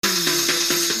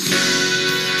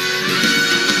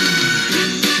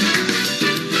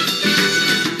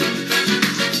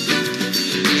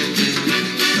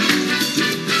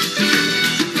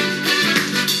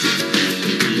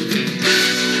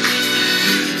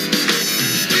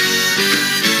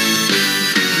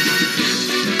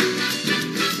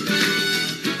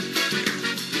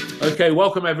Okay,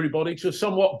 welcome everybody to a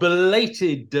somewhat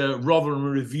belated Rotherham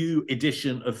review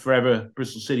edition of Forever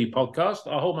Bristol City podcast.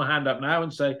 I'll hold my hand up now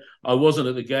and say I wasn't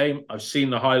at the game. I've seen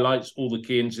the highlights, all the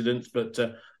key incidents, but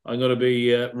I'm going to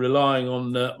be relying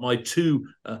on my two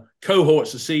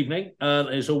cohorts this evening. And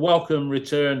it's a welcome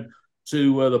return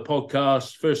to the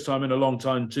podcast, first time in a long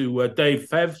time, to Dave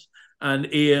Fevs and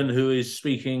Ian, who is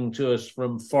speaking to us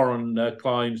from foreign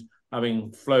climes,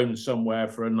 having flown somewhere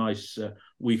for a nice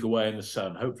week away in the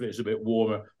sun. Hopefully it's a bit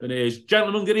warmer than it is.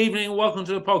 Gentlemen, good evening and welcome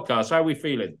to the podcast. How are we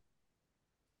feeling?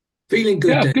 Feeling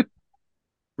good, Yeah, Dave. good.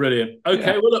 Brilliant. Okay,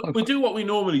 Yeah. well, look, we do what we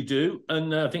normally do,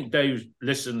 and I think Dave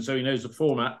listens, so he knows the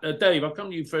format. Dave, I'll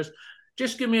come to you first.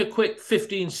 Just give me a quick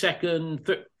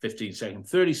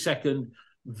 30-second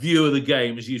view of the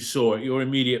game as you saw it, your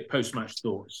immediate post-match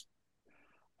thoughts.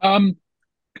 I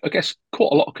guess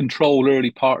quite a lot of control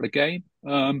early part of the game.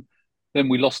 Then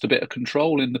we lost a bit of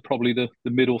control in the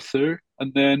middle third,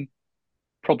 and then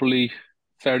probably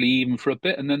fairly even for a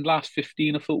bit. And then last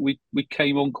 15, I thought we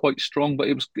came on quite strong, but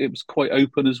it was quite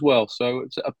open as well. So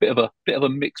it's a bit of a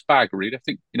mixed bag, really. I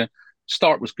think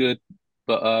start was good,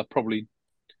 but probably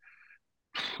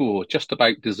just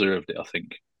about deserved it, I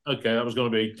think. Okay, that was going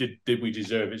to be did we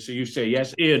deserve it? So you say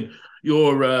yes, Ian.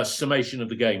 Your summation of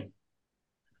the game.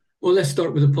 Well, let's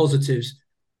start with the positives.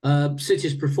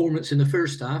 City's performance in the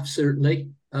first half,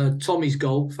 certainly. Tommy's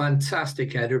goal,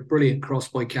 fantastic header, brilliant cross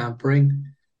by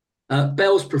Campering.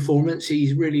 Bell's performance,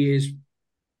 he really is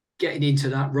getting into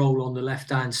that role on the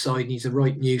left-hand side, and he's a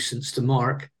right nuisance to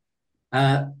mark.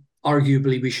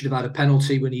 Arguably, we should have had a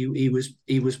penalty when he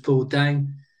was pulled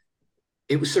down.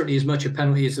 It was certainly as much a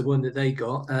penalty as the one that they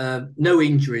got. No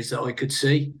injuries that I could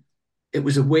see. It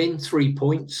was a win, 3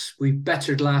 points. We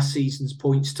bettered last season's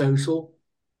points total.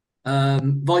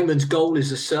 Weimann's goal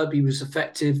is a sub. He was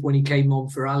effective when he came on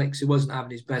for Alex, who wasn't having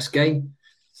his best game.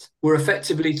 We're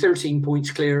effectively 13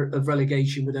 points clear of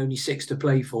relegation with only 6 to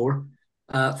play for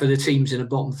the teams in the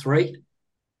bottom 3.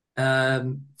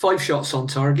 5 shots on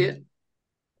target.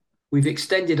 We've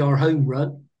extended our home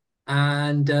run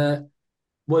and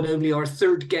won only our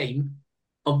 3rd game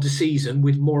of the season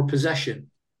with more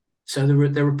possession. So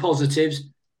there were positives.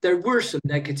 There were some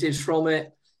negatives from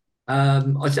it. I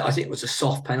think it was a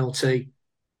soft penalty.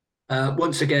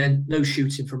 Once again, no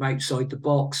shooting from outside the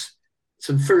box.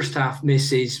 Some first half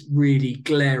misses, really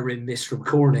glaring miss from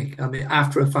Cornick. I mean,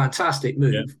 after a fantastic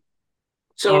move. Yeah.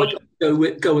 So I'd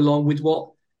go along with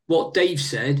what Dave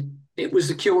said. It was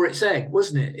the cure its egg,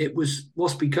 wasn't it? It was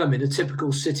what's becoming a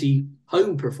typical City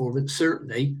home performance,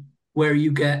 certainly, where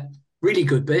you get really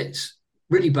good bits,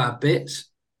 really bad bits,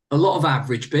 a lot of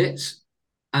average bits,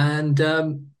 and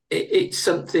it's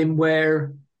something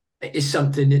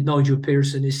that Nigel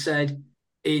Pearson has said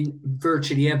in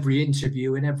virtually every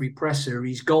interview and every presser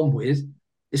he's gone with,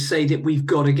 is say that we've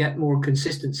got to get more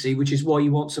consistency, which is why he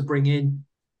wants to bring in,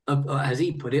 as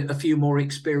he put it, a few more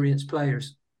experienced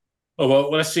players. Oh,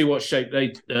 well, let's see what shape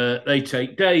they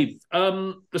take. Dave,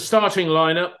 the starting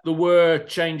lineup, there were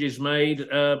changes made.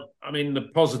 I mean, the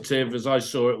positive, as I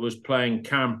saw it, was playing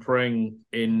Campering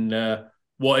in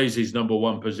what is his number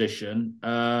one position.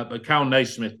 But Cal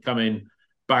Naismith coming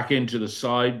back into the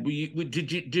side.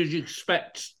 Did you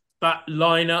expect that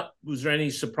lineup? Was there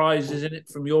any surprises in it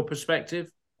from your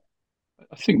perspective?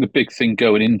 I think the big thing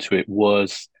going into it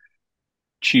was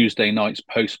Tuesday night's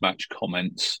post-match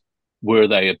comments. Were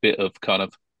they a bit of kind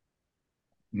of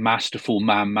masterful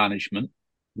man management,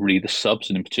 really the subs,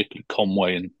 and in particular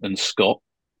Conway and Scott?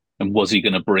 And was he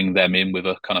going to bring them in with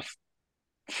a kind of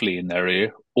flea in their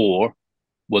ear? Or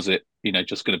was it,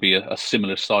 just going to be a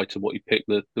similar side to what he picked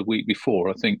the week before?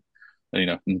 I think,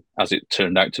 as it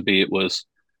turned out to be, it was,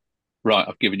 right,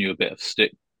 I've given you a bit of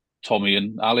stick, Tommy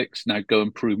and Alex, now go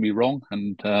and prove me wrong.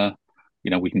 And,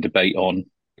 we can debate on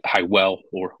how well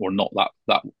or not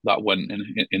that went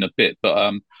in a bit,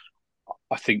 but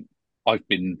I think I've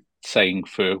been saying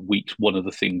for weeks, one of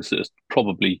the things that has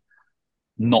probably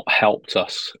not helped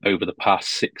us over the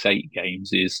past 6-8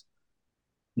 games is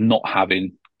not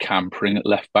having Campering at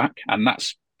left back, and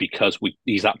that's because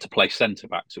he's had to play centre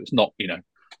back. So it's not a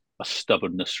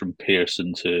stubbornness from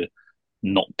Pearson to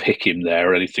not pick him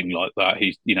there or anything like that.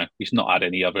 He's not had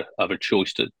any other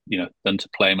choice than to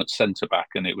play him at centre back,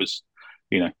 and it was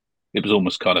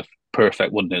almost kind of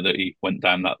perfect, wasn't it, that he went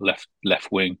down that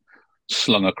left wing,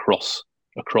 slung across,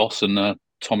 and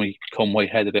Tommy Conway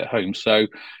headed it home. So,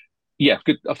 yeah,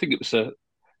 good. I think the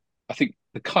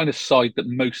kind of side that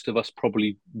most of us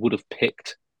probably would have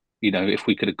picked, if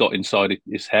we could have got inside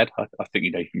his head. I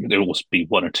think, there'll always be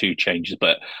 1 or 2 changes,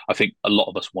 but I think a lot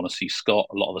of us want to see Scott,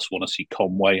 a lot of us want to see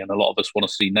Conway, and a lot of us want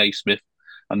to see Naismith.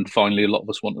 And finally, a lot of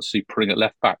us want to see Pring at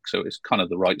left back. So it's kind of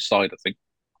the right side, I think.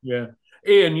 Yeah.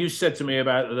 Ian, you said to me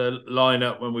about the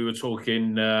lineup when we were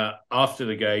talking after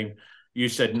the game. You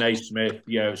said Naismith,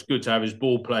 it's good to have his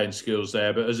ball playing skills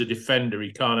there, but as a defender,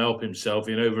 he can't help himself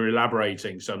in over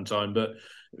elaborating sometimes. But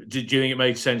do you think it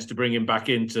made sense to bring him back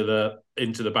into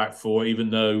the back four, even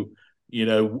though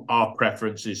our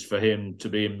preference is for him to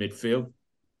be in midfield?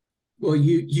 Well,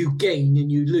 you gain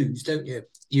and you lose, don't you?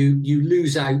 You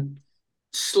lose out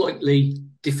slightly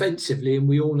defensively, and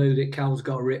we all know that Cal's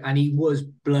got and he was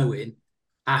blowing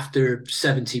after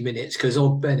 70 minutes because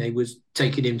Old Bene was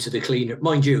taking him to the cleaner.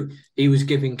 Mind you, he was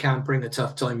giving Campering a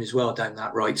tough time as well down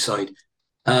that right side.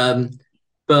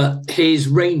 But his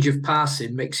range of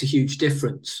passing makes a huge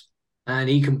difference, and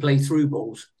he can play through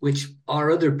balls, which our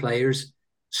other players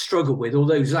struggle with.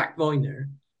 Although Zach Weiner,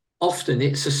 often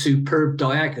it's a superb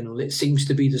diagonal. It seems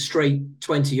to be the straight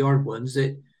 20-yard ones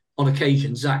that on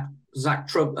occasion Zach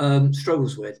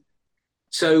struggles with.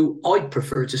 So I'd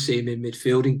prefer to see him in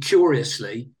midfield. And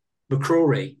curiously,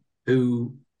 McCrory,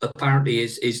 who apparently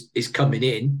is coming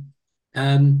in,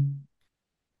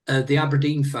 the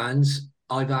Aberdeen fans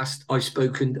I've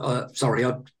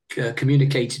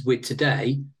communicated with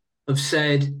today have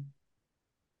said,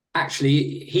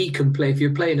 actually, he can play, if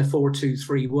you're playing a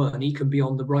 4-2-3-1, he can be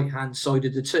on the right-hand side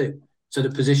of the two. So the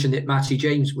position that Matty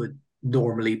James would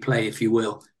normally play, if you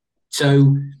will.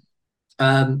 So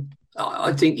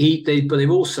I think but they've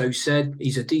also said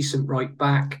he's a decent right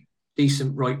back,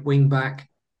 decent right wing back,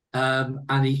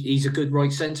 and he's a good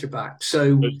right centre back.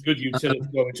 So it's good utility.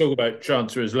 We'll talk about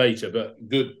transfers later, but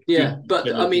good. Yeah, good but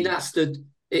utility. I mean that's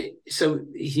so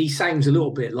he sounds a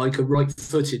little bit like a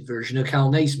right-footed version of Cal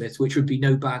Naismith, which would be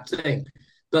no bad thing.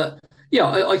 But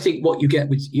yeah, I think what you get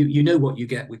with what you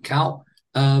get with Cal.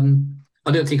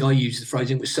 I don't think I used the phrase. I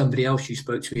think it was somebody else you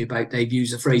spoke to me about. They've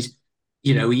used the phrase,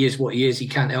 he is what he is. He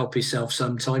can't help himself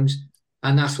sometimes.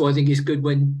 And that's why I think it's good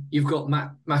when you've got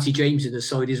Matty James in the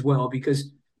side as well,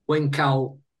 because if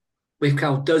Cal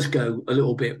does go a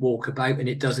little bit walkabout and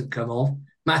it doesn't come off,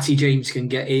 Matty James can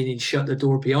get in and shut the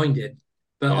door behind him.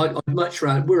 But I'd much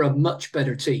rather, we're a much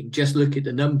better team. Just look at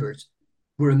the numbers.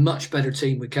 We're a much better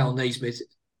team with Cal Naismith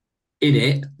in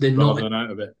it than rather than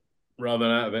out of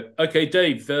it. Okay,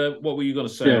 Dave, what were you going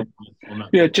to say on that?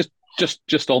 Yeah,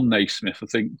 just on Naismith, I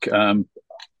think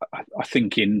I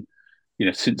think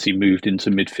since he moved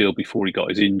into midfield before he got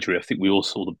his injury, I think we all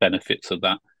saw the benefits of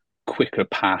that quicker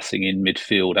passing in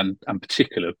midfield and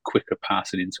particular quicker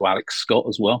passing into Alex Scott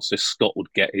as well. So Scott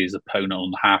would get his opponent on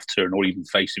the half turn or even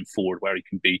facing forward where he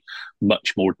can be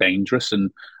much more dangerous. And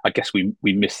I guess we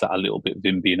missed that a little bit with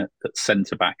him being at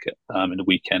centre back in the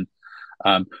weekend.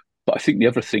 But I think the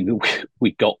other thing that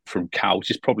we got from Cal, which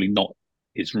is probably not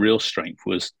his real strength,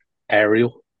 was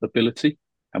aerial ability.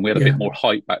 And we had a bit more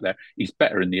height back there. He's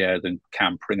better in the air than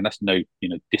Cam Pring, and that's no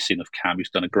dissing of Cam, who's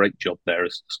done a great job there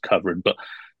as covering. But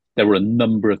there were a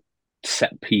number of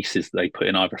set pieces they put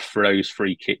in, either throws,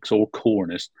 free kicks, or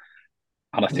corners.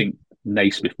 And I think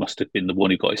Naismith must have been the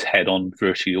one who got his head on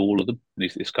virtually all of them.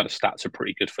 And his kind of stats are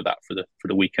pretty good for that for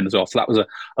the weekend as well. So that was a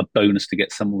bonus to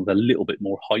get someone with a little bit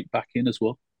more height back in as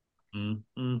well.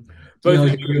 Mm-hmm. I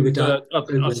agree with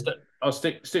that. I'll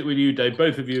stick with you, Dave.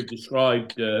 Both of you have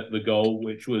described the goal,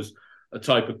 which was a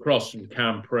type of cross from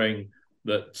Cam Pring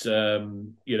that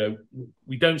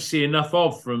we don't see enough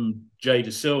of from Jay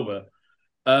Da Silva.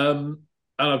 And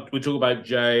we talk about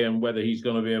Jay and whether he's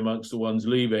going to be amongst the ones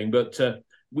leaving. But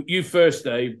you first,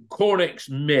 Dave. Cornick's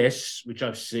miss, which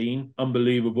I've seen,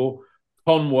 unbelievable.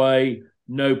 Conway,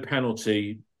 no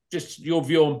penalty. Just your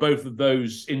view on both of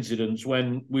those incidents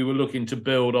when we were looking to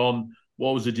build on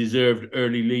what was a deserved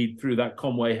early lead through that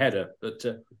Conway header. But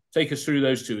take us through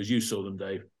those two as you saw them,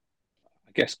 Dave.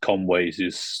 I guess Conway's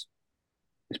is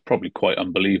probably quite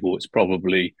unbelievable. It's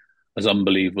probably as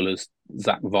unbelievable as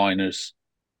Zach Weiner's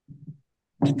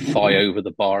fly over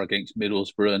the bar against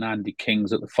Middlesbrough and Andy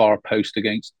King's at the far post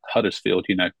against Huddersfield.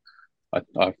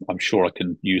 I'm sure I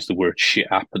can use the word "shit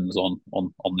happens" on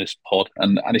this pod,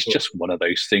 and it's just one of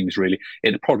those things. Really,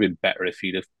 it'd probably been better if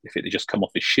it had just come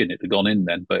off his shin, it'd have gone in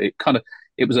then. But it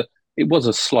was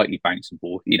a slightly bouncing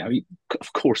ball.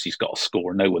 Of course he's got a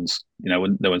score. No one's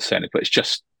saying it, but it's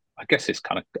just, I guess it's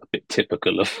kind of a bit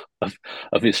typical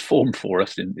of his form for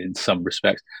us in some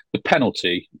respects. The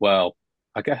penalty, well,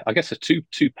 I guess there's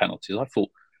two penalties. I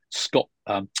thought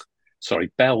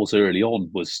Bell's early on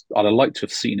I'd have liked to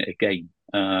have seen it again,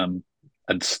 and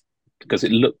because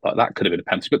it looked like that could have been a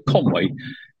penalty. But Conway,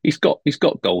 he's got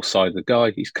goal side. The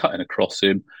guy, he's cutting across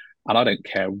him, and I don't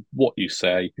care what you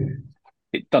say.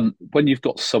 When you've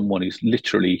got someone who's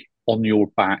literally on your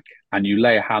back and you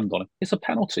lay a hand on him, it's a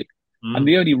penalty. And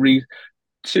the only reason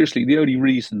seriously, the only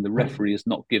reason the referee has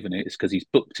not given it is because he's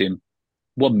booked him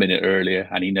 1 minute earlier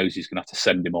and he knows he's going to have to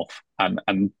send him off. And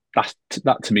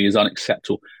that to me is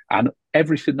unacceptable. And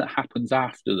everything that happens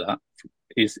after that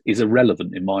is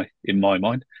irrelevant in my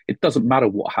mind. It doesn't matter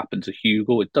what happened to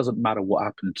Hugo. It doesn't matter what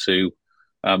happened to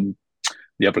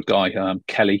the other guy,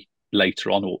 Kelly,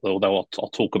 later on, although I'll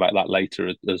talk about that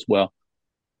later as well.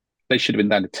 They should have been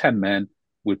down to 10 men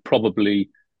with probably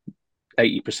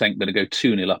 80% going to go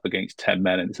 2-0 up against 10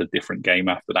 men, and it's a different game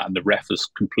after that. And the ref has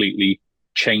completely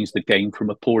changed the game from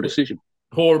a poor decision.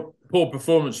 Poor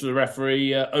performance of the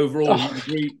referee overall.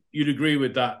 You'd agree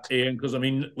with that, Ian? Because I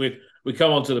mean, we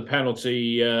come on to the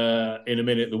penalty in a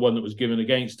minute, the one that was given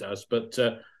against us, but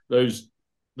the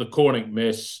Cornick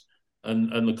miss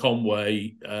and the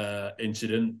Conway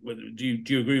incident. Do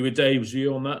you agree with Dave's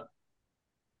view on that?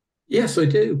 Yes, I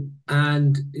do.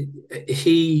 And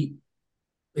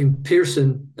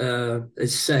Pearson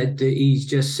has said that he's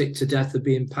just sick to death of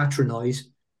being patronised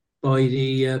by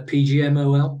the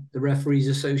PGMOL, the Referees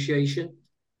Association.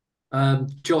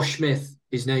 Josh Smith,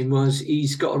 his name was.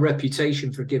 He's got a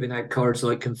reputation for giving out cards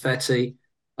like confetti.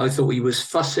 I thought he was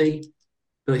fussy,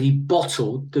 but he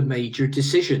bottled the major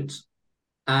decisions.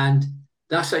 And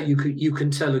that's how you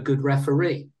can tell a good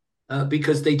referee,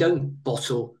 because they don't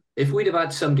bottle. If we'd have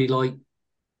had somebody like,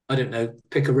 I don't know,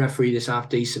 pick a referee that's half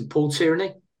decent, Paul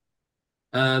Tierney,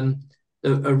 a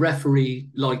referee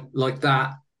like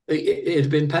that, it'd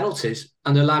have been penalties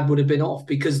and the lad would have been off,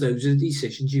 because those are the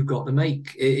decisions you've got to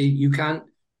make. You can't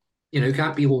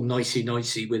be all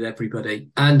nicey with everybody.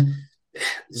 And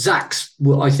Zach's,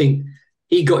 well, I think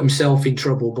he got himself in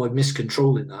trouble by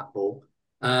miscontrolling that ball.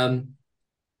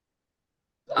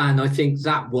 And I think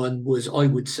that one was, I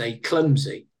would say,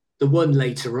 clumsy. The one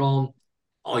later on,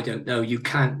 I don't know. I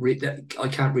can't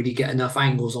really get enough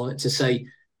angles on it to say,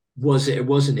 was it or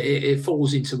wasn't it? It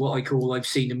falls into what I call I've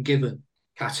seen them given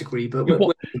category. But when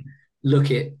you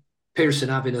look at Pearson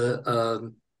having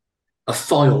a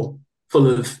file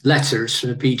full of letters from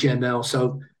the PGML,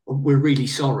 so we're really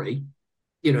sorry.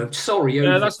 Sorry.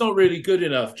 Yeah, that's not really good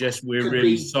enough. Just we're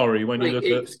really sorry when you look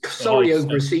at sorry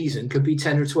over a season could be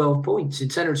 10 or 12 points. And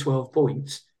 10 or 12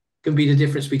 points can be the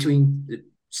difference between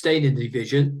staying in the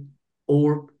division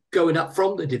or going up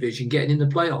from the division, getting in the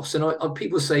playoffs. And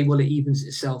people say, well, it evens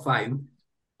itself out.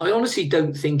 I honestly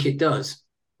don't think it does.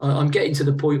 I'm getting to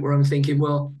the point where I'm thinking,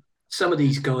 well, some of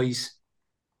these guys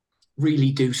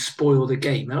really do spoil the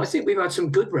game. And I think we've had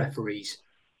some good referees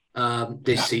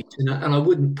this season. And I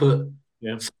wouldn't put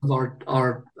some of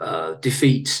our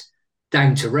defeats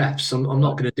down to refs. I'm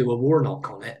not going to do a Warnock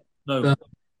on it. No. But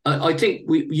I think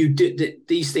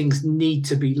these things need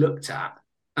to be looked at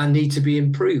and need to be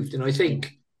improved. And I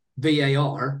think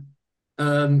VAR,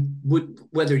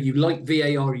 whether you like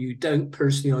VAR or you don't,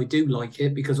 personally, I do like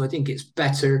it because I think it's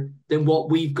better than what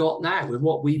we've got now. And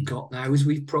what we've got now is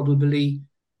we've probably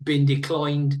been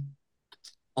declined,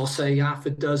 I'll say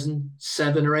 6,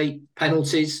 7 or 8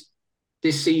 penalties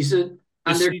this season.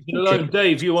 And this season alone,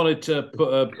 Dave, you wanted to put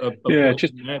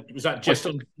was that just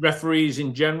on referees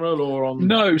in general or on?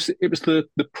 No, it was the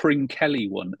Pring Kelly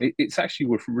one. It's actually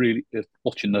worth really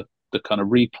watching the kind of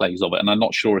replays of it, and I'm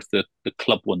not sure if the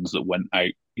club ones that went out,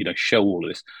 show all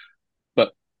of this.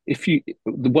 But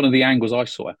one of the angles I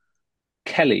saw,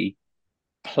 Kelly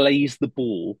plays the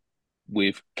ball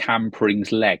with Cam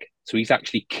Pring's leg, so he's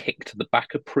actually kicked the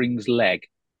back of Pring's leg,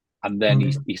 and then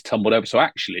he's tumbled over. So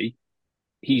actually,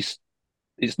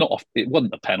 it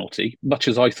wasn't a penalty, much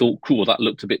as I thought, cool, that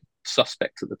looked a bit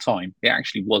suspect at the time. It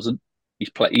actually wasn't.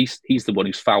 He's the one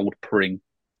who's fouled Pring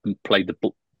and played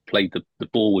the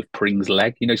ball with Pring's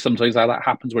leg. Sometimes how that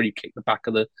happens where you kick the back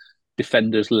of the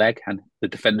defender's leg and the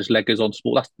defender's leg goes on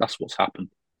sport. That's what's happened.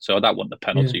 So that wasn't a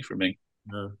penalty for me.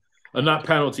 No. And that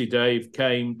penalty, Dave,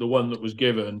 the one that was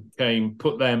given,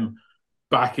 put them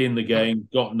back in the game,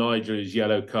 got Nigel his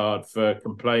yellow card for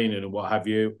complaining and what have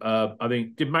you. I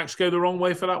think, did Max go the wrong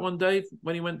way for that one, Dave,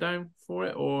 when he went down for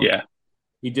it? Or yeah,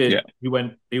 he did. Yeah. He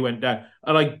went down,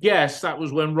 and I guess that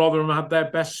was when Rotherham had their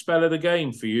best spell of the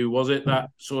game for you. Was it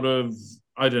that sort of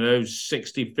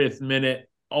 65th minute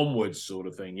onwards sort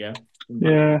of thing? Yeah.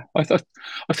 Yeah, I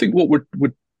think what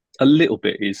would a little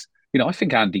bit is I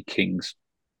think Andy King's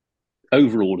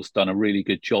overall has done a really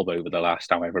good job over the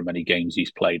last however many games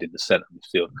he's played in the centre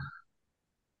midfield.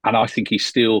 And I think he's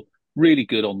still really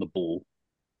good on the ball.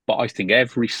 But I think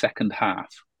every second half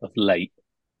of late,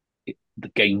 the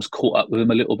game's caught up with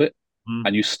him a little bit.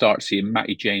 And you start seeing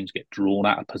Matty James get drawn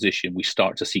out of position. We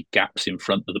start to see gaps in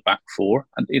front of the back four.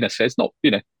 And, so it's not,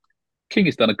 King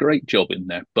has done a great job in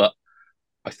there. But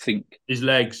I think his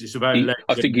legs. It's about legs.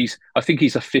 I think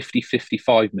he's a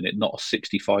 50-55 minute, not a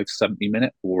 65-70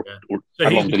 minute. Or So how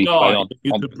he's long a did he guy play on?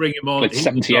 you could bring him on. Played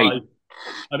 78.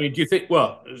 I mean, do you think?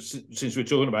 Well, since we're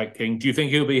talking about King, do you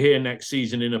think he'll be here next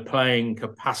season in a playing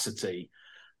capacity?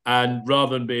 And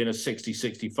rather than being a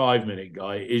 60-65 minute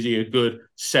guy, is he a good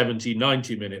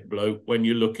 70-90 minute bloke when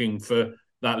you're looking for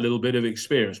that little bit of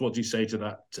experience? What do you say to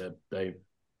that, Dave?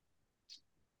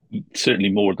 Certainly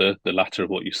more the latter of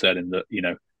what you said, in that,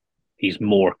 he's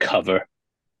more cover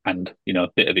and, a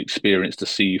bit of experience to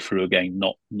see you through a game,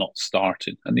 not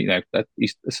starting. And,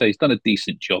 he's done a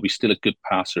decent job. He's still a good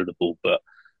passer of the ball, but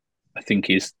I think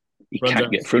he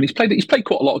can't get through. And he's played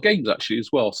quite a lot of games actually as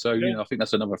well. So, I think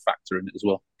that's another factor in it as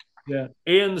well. Yeah.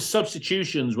 Ian, the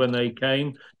substitutions when they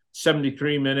came,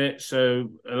 73 minutes, so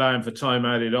allowing for time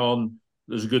added on,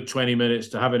 there's a good 20 minutes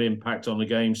to have an impact on the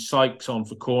game. Sykes on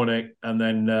for Cornick, and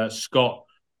then Scott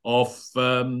off.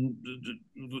 The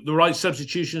right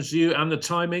substitutions for you, and the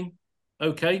timing,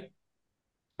 okay?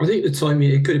 I think the timing,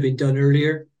 it could have been done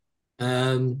earlier,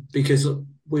 because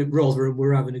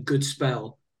we're having a good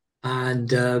spell,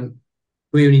 and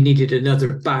we only needed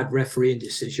another bad refereeing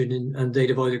decision, and they'd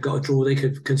have either got a draw, they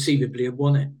could conceivably have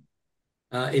won it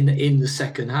in the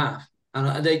second half.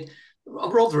 And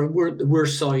Rotherham were the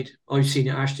worst side I've seen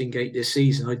at Ashton Gate this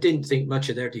season. I didn't think much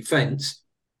of their defence,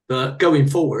 but going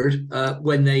forward,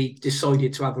 when they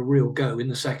decided to have a real go in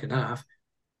the second half,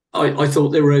 I thought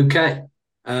they were okay.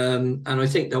 And I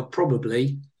think they'll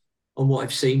probably, on what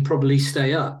I've seen, probably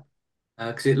stay up,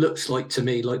 because it looks like to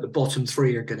me like the bottom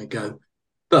three are going to go.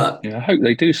 But yeah, I hope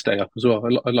they do stay up as well.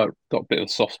 I got a bit of a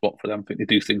soft spot for them. I think they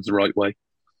do things the right way.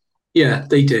 Yeah,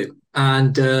 they do.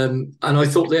 And I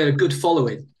thought they had a good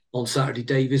following on Saturday,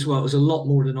 Dave, as well. It was a lot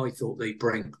more than I thought they'd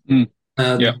bring.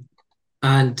 Yeah.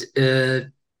 And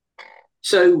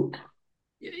so,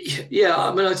 yeah,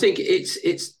 I mean, I think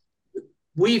it's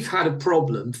we've had a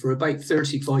problem for about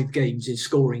 35 games in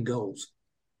scoring goals.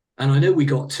 And I know we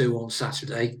got 2 on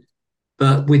Saturday,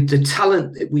 but with the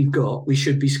talent that we've got, we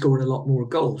should be scoring a lot more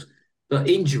goals. But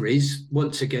injuries,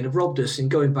 once again, have robbed us.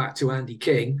 And going back to Andy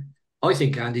King, I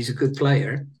think Andy's a good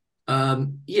player.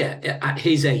 At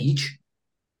his age,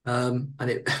 and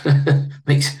it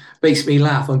makes me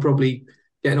laugh. I'm probably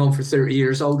getting on for 30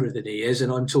 years older than he is,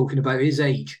 and I'm talking about his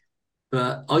age.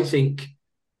 But I think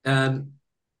there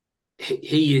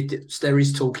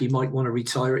is talk he might want to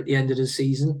retire at the end of the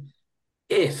season.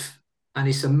 If, and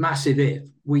it's a massive if,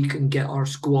 we can get our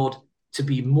squad to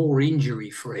be more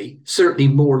injury-free, certainly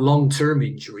more long-term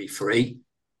injury-free,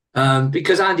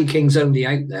 because Andy King's only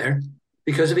out there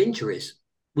because of injuries.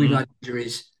 We've had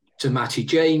injuries to Matty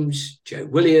James, Joe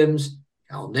Williams,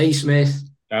 Cal Naismith.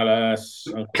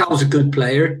 Cal's a good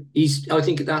player. I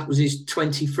think that was his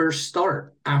 21st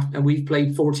start, and we've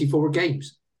played 44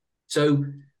 games. So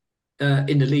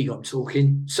in the league, I'm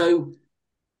talking. So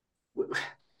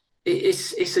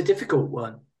it's a difficult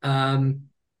one.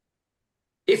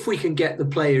 If we can get the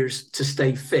players to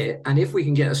stay fit, and if we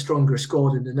can get a stronger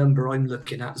squad, and the number I'm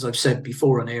looking at, as I've said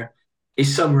before on air,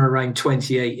 is somewhere around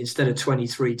 28 instead of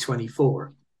 23,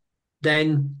 24,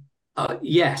 then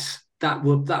yes, that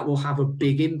will have a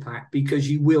big impact, because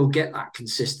you will get that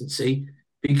consistency,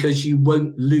 because you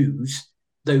won't lose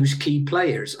those key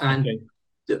players. And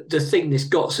the thing that's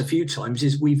got us a few times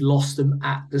is we've lost them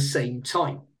at the same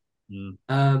time.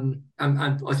 And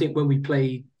I think when we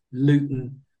played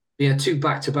Luton, 2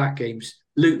 back-to-back games,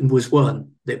 Luton was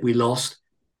one that we lost,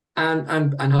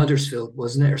 and Huddersfield,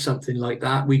 wasn't it, or something like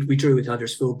that. We drew with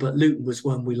Huddersfield, but Luton was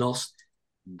one we lost.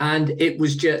 And it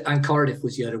was and Cardiff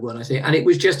was the other one, I think. And it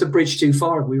was just a bridge too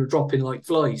far. We were dropping like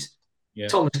flies. Yeah.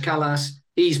 Thomas Callas,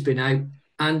 he's been out,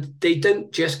 and they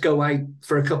don't just go out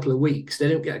for a couple of weeks. They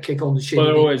don't get a kick on the shin. Well,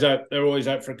 they're always out. They're alys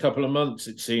out for a couple of months,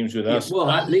 it seems, with us. Well,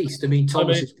 at least. I mean,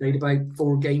 Thomas has played about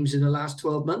 4 games in the last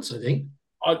 12 months, I think.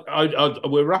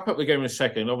 We'll wrap up the game in a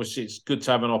second. Obviously, it's good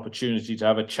to have an opportunity to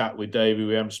have a chat with Dave, who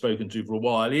we haven't spoken to for a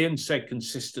while. Ian said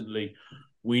consistently,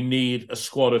 we need a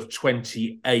squad of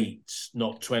 28,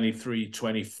 not 23,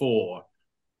 24.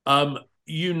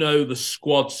 The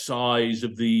squad size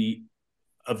of the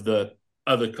other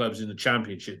clubs in the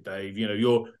Championship, Dave.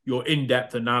 Your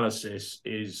in-depth analysis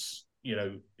is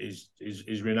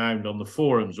renowned on the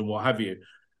forums and what have you.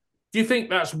 Do you think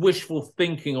that's wishful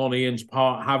thinking on Ian's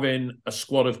part, having a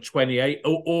squad of 28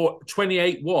 or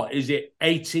 28? What is it?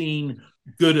 18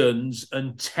 good uns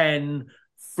and 10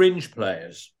 fringe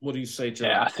players. What do you say to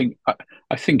that?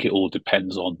 I think it all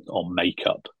depends on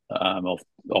makeup of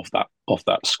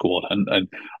that squad, and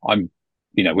I'm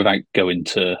without going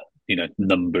to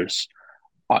numbers,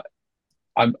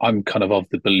 I'm kind of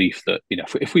the belief that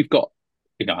if we've got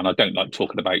and I don't like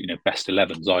talking about best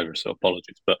 11s either, so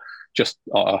apologies, but just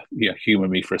humour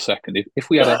me for a second. If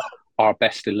we had our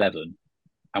best 11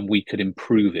 and we could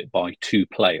improve it by 2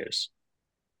 players,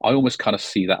 I almost kind of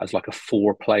see that as like a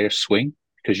 4-player swing,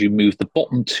 because you move the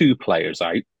bottom 2 players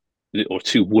out, or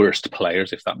 2 worst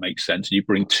players, if that makes sense, and you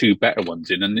bring 2 better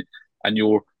ones in, and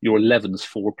your 11's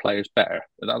 4 players better.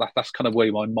 That's kind of the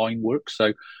way my mind works.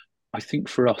 So I think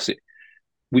for us,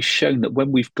 we've shown that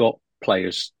when we've got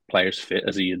players fit,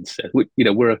 as Ian said,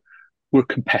 we're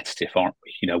competitive, aren't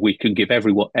we? We can give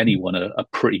anyone a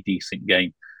pretty decent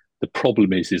game. The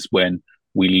problem is when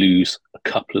we lose a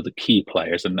couple of the key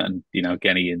players, and then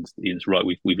again, Ian's right.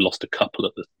 We've lost a couple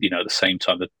at the same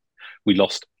time. That we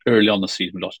lost early on the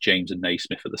season. We lost James and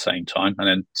Naismith at the same time, and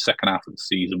then second half of the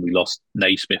season we lost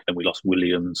Naismith, and we lost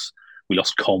Williams, we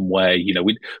lost Conway.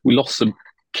 We lost some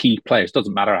key players.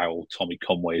 Doesn't matter how old Tommy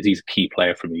Conway is; he's a key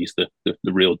player for me. He's the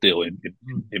real deal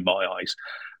in my eyes,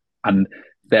 and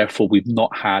therefore we've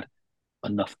not had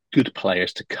enough good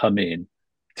players to come in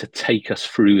to take us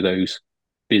through those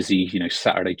busy,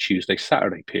 Saturday, Tuesday,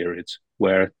 Saturday periods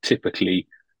where typically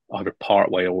either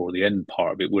part way or the end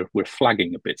part of it, we're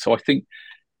flagging a bit. So I think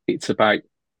it's about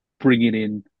bringing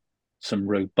in some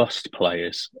robust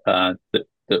players that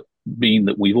mean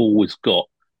that we've always got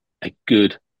a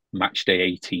good match day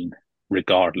 18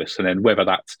 regardless. And then whether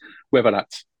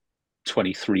that's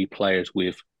 23 players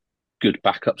with good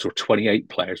backups or 28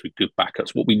 players with good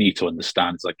backups, what we need to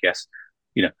understand is, I guess,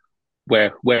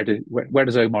 where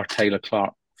does Omar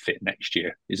Taylor-Clark fit next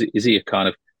year? Is he a kind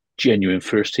of genuine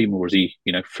first team, or is he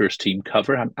first team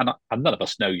cover? And none of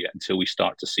us know yet until we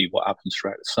start to see what happens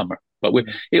throughout the summer. But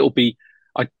it'll be.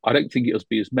 I don't think it'll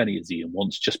be as many as Ian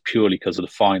wants, just purely because of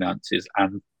the finances,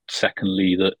 and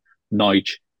secondly that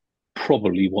Nige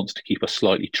probably wants to keep a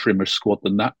slightly trimmer squad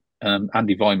than that.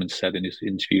 Andi Weimann said in his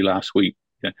interview last week,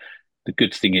 the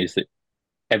good thing is that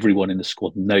everyone in the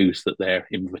squad knows that they're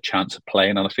in with a chance of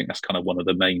playing, and I think that's kind of one of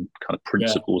the main kind of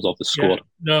principles of the squad.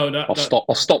 Yeah. No,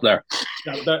 I'll stop there.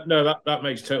 That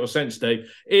makes total sense, Dave.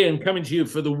 Ian, coming to you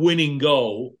for the winning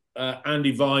goal,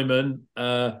 Andi Weimann.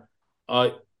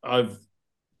 I've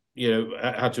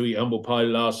had to eat humble pie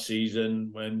last season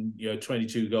when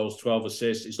 22 goals, 12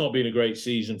 assists. It's not been a great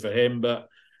season for him, but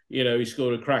he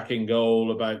scored a cracking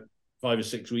goal about 5 or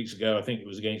 6 weeks ago. I think it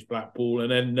was against Blackpool,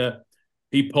 and then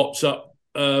he pops up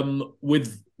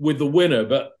with the winner.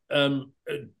 But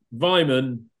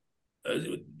Weimann,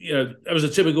 that was a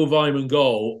typical Weimann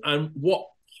goal. And what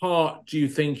part do you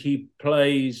think he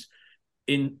plays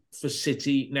in for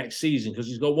City next season? Because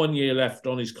he's got 1 year left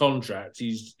on his contract.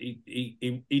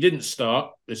 He didn't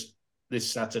start this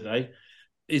Saturday.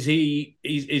 Is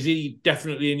he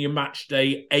definitely in your match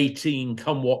day 18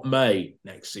 come what may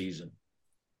next season?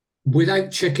 Without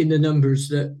checking the numbers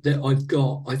that I've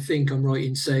got, I think I'm right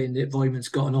in saying that Weimann's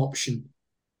got an option,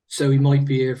 so he might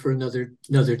be here for another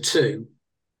 2.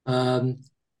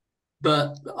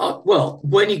 But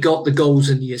when he got the goals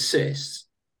and the assists,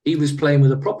 he was playing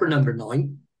with a proper number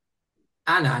 9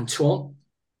 and Antoine,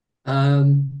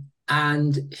 and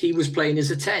he was playing as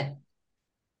a 10,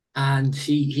 and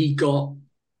he got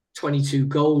 22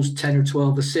 goals, 10 or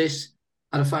 12 assists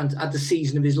at the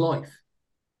season of his life.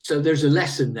 So there's a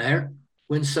lesson there.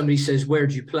 When somebody says, where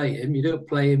do you play him? You don't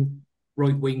play him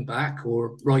right wing back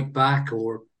or right back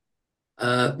or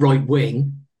right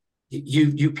wing.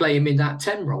 You play him in that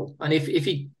 10 role. And if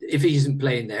he isn't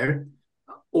playing there,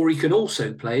 or he can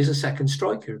also play as a second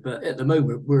striker. But at the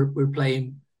moment, we're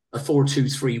playing a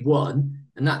 4-2-3-1,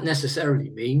 and that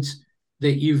necessarily means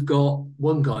that you've got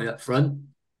one guy up front,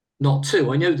 not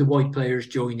 2. I know the wide players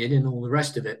join in and all the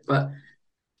rest of it, but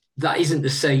that isn't the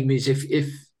same as if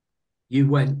you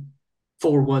went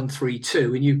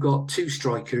 4-1-3-2 and you've got 2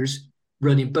 strikers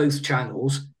running both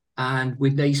channels, and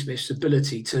with Naismith's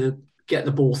ability to get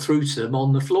the ball through to them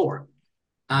on the floor,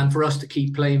 and for us to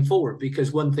keep playing forward,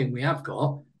 because one thing we have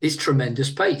got is tremendous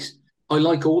pace. I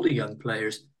like all the young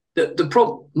players.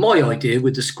 My idea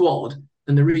with the squad,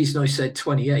 and the reason I said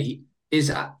 28, is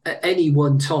at any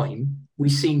one time we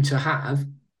seem to have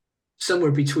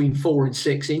somewhere between 4 and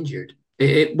 6 injured.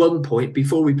 At one point,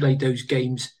 before we played those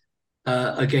games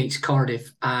against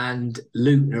Cardiff and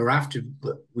Luton, or after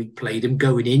we played them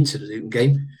going into the Luton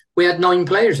game, we had 9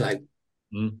 players out.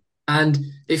 And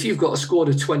if you've got a squad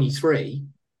of 23,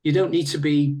 you don't need to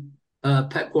be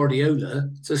Pep Guardiola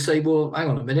to say, well, hang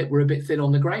on a minute, we're a bit thin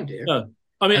on the ground here. No.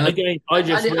 I mean, again, I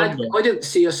don't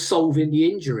see us solving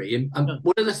the injury. And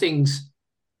one of the things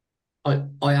I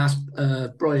asked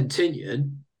Brian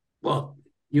Tinian, well,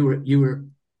 you were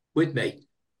with me,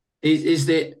 is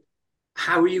that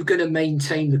how are you going to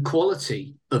maintain the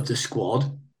quality of the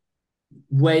squad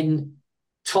when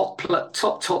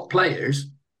top players.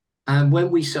 And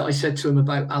when I said to him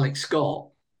about Alex Scott,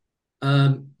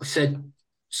 I said,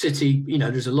 City,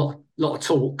 there's a lot of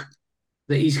talk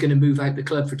that he's going to move out the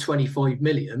club for 25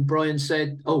 million. Brian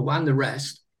said, oh, and the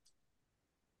rest.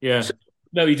 Yeah. So,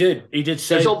 no, he did. He did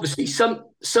say there's obviously some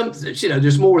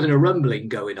there's more than a rumbling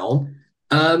going on.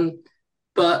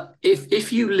 But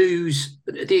if you lose,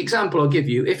 the example I'll give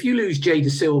you, if you lose Jay Da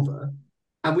Silva,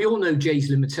 and we all know Jay's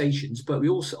limitations, but I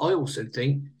also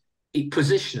think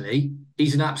positionally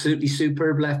he's an absolutely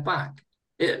superb left back.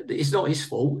 It's not his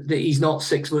fault that he's not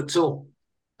 6 foot tall,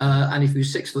 and if he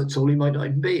was 6 foot tall, he might not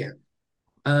even be here.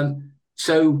 But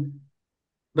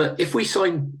if we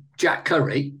sign Jack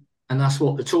Curry, and that's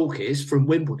what the talk is from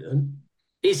Wimbledon,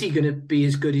 is he going to be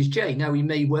as good as Jay? Now, he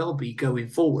may well be going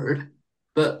forward,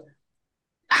 but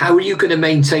how are you going to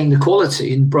maintain the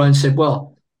quality? And Brian said,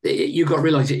 well, you've got to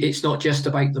realise it's not just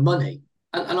about the money.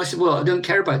 And I said, well, I don't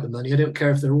care about the money. I don't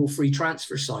care if they're all free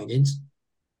transfer signings.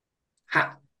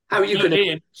 How are you going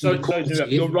to...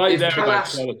 You're right there about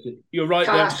quality. You're right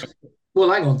there. Well,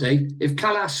 hang on, Dave. If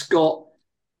Callas, Scott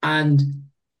and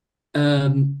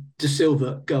Da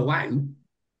Silva go out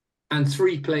and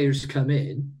 3 players come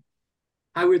in,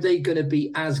 how are they going to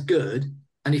be as good?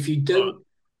 And if you don't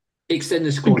extend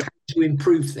the squad, how do you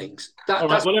improve things? All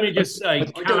right, well, let me just say... I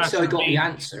don't say I got the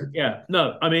answer. Yeah,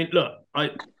 no, I mean, look,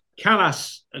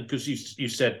 Callas, because you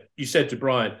said to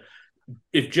Brian,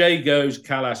 if Jay goes,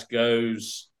 Callas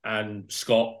goes, and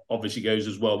Scott obviously goes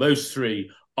as well, those 3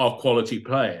 are quality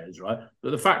players, right?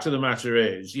 But the fact of the matter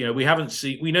is,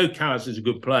 we know Callas is a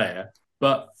good player,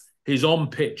 but his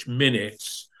on-pitch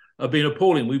minutes have been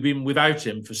appalling. We've been without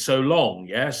him for so long,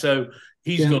 yeah? So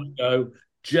he's got to go.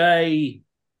 Jay,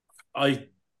 I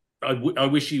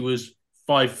wish he was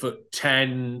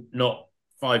 5'10", not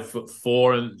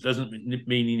 5'4", and it doesn't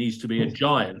mean he needs to be a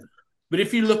giant. But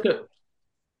if you look at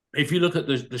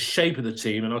the shape of the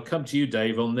team, and I'll come to you,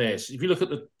 Dave, on this. If you look at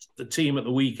the team at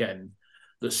the weekend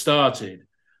that started,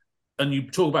 and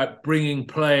you talk about bringing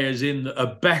players in that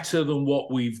are better than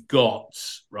what we've got,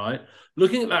 right?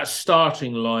 Looking at that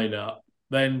starting lineup,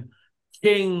 then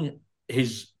King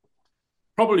is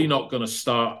probably not going to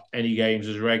start any games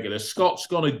as regular. Scott's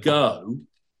going to go,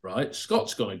 right?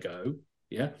 Scott's going to go,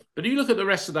 yeah. But if you look at the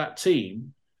rest of that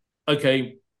team,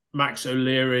 okay, Max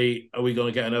O'Leary, are we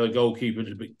going to get another goalkeeper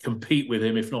to compete with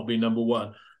him, if not be number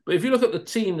 1? But if you look at the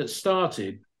team that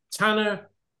started, Tanner,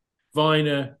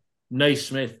 Viner,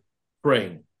 Naismith,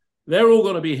 Pring, they're all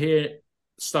going to be here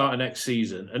starting next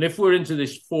season. And if we're into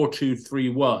this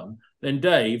 4-2-3-1, then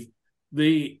Dave,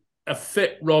 a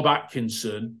fit Rob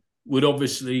Atkinson would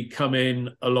obviously come in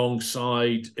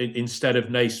alongside instead of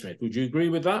Naismith. Would you agree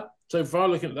with that so far,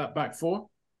 looking at that back 4?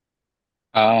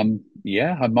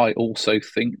 Yeah, I might also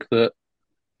think that,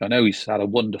 I know he's had a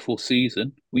wonderful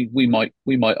season. We might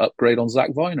upgrade on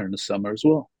Zach Viner in the summer as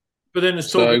well. But then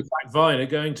there's talk of Zach Viner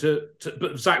going to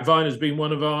but Zach Viner's been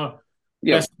one of our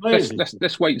best players.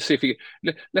 Let's wait and see if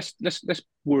let's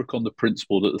work on the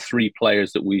principle that the 3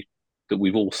 players that we've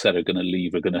all said are going to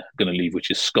leave, which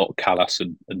is Scott, Callas,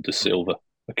 and Da Silva.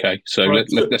 Okay, so right.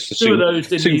 let's assume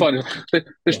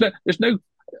there's no,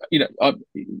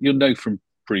 you'll know from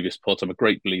previous pods, I'm a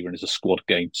great believer in it's a squad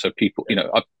game. So people,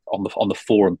 on the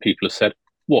forum, people have said,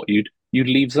 "What you'd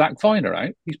leave Zach Viner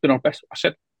out? He's been our best." I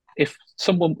said, if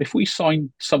we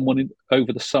sign someone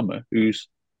over the summer who's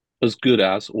as good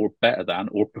as, or better than,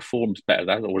 or performs better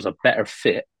than, or is a better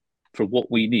fit for what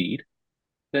we need,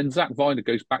 then Zach Viner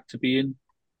goes back to being,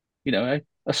 a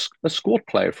squad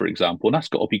player, for example, and that's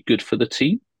got to be good for the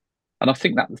team. And I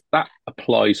think that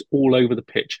applies all over the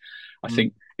pitch. I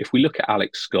think if we look at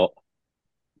Alex Scott,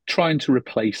 trying to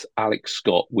replace Alex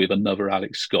Scott with another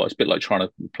Alex Scott, it's a bit like trying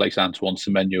to replace Antoine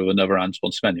Semenyo with another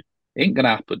Antoine Semenyo. It ain't going to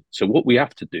happen. So what we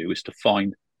have to do is to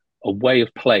find a way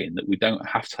of playing that we don't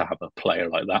have to have a player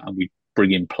like that, and we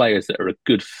bring in players that are a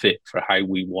good fit for how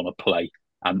we want to play.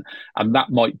 And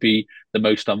that might be the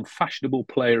most unfashionable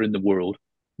player in the world,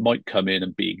 might come in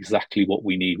and be exactly what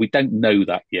we need. We don't know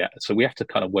that yet. So we have to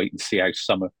kind of wait and see how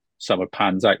summer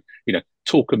pans out.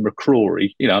 Talking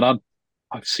McCrory, and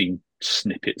I've seen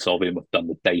snippets of him, I've done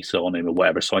the data on him or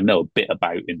whatever, so I know a bit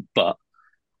about him, but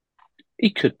he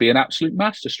could be an absolute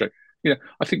masterstroke.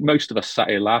 I think most of us sat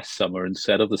here last summer and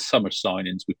said of the summer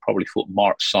signings, we probably thought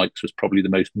Mark Sykes was probably the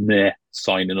most meh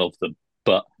signing of them.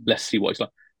 But let's see what he's like.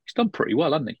 He's done pretty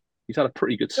well, hasn't he? He's had a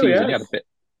pretty good season. Oh, yeah. He had a bit.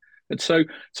 And so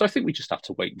I think we just have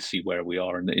to wait and see where we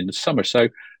are in the summer. So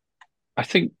I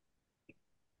think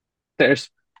there's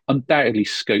undoubtedly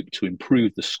scope to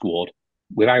improve the squad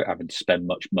without having to spend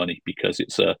much money, because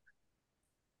it's a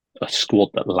squad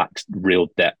that lacks real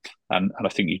depth. And I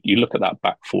think you look at that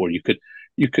back 4, you could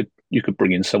you could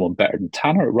bring in someone better than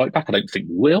Tanner at right back. I don't think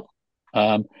we will.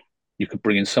 You could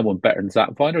bring in someone better than Zach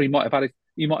Viner. He might have had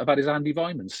his Andi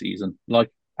Weimann season, like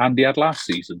Andy had last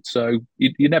season. So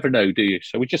you never know, do you?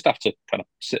 So we just have to kind of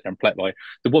sit there and play it by.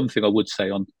 The one thing I would say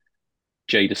on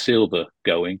Jay Da Silva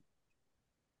going,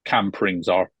 Cam Pring's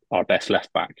our best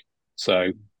left back.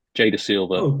 So Jay Da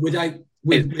Silva,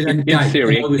 in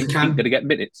theory, he's going to get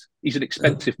minutes. He's an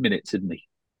expensive minutes, isn't he?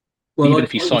 Well, even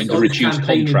if he signed a reduced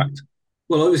contract.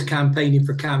 Well, I was campaigning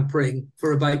for Cam Pring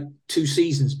for about 2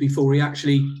 seasons before he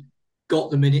actually got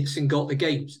the minutes and got the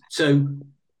games. So,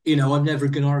 I'm never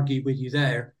going to argue with you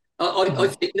there. I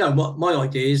think, my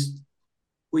idea is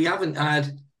we haven't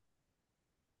had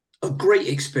a great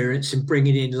experience in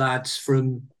bringing in lads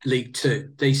from League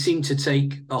Two. They seem to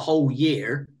take a whole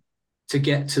year to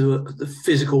get to the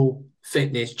physical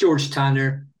fitness. George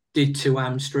Tanner did 2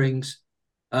 hamstrings.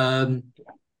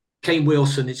 Kane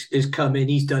Wilson is come in,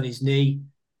 he's done his knee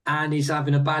and he's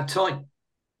having a bad time.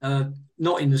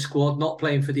 Not in the squad, not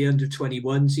playing for the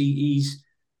under-21s. He's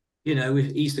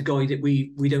the guy that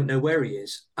we don't know where he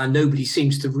is. And nobody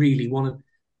seems to really want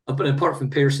to, but apart from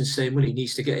Pearson saying, well, he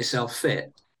needs to get himself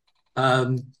fit.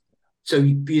 So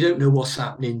you don't know what's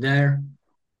happening there.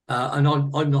 And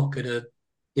I'm not going to,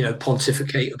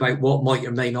 pontificate about what might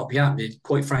or may not be happening.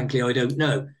 Quite frankly, I don't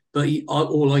know. But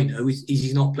all I know is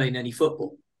he's not playing any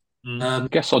football. I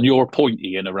guess on your point,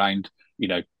 Ian, around,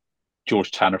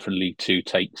 George Tanner from League Two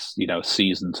takes, a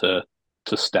season to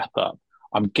step up.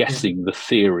 I'm guessing the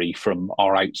theory from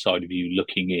our outside view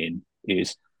looking in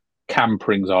is Cam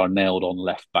Pring's our nailed on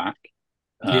left back.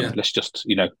 Let's just,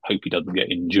 hope he doesn't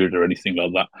get injured or anything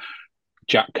like that.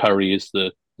 Jack Curry is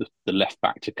the left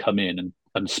back to come in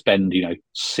and spend,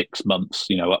 6 months,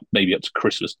 maybe up to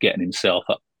Christmas, getting himself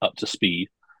up to speed,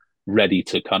 ready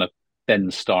to kind of then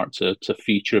start to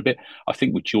feature a bit. I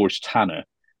think with George Tanner,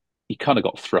 he kind of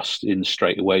got thrust in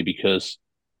straight away because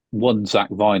Zach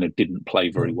Viner didn't play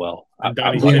very well. And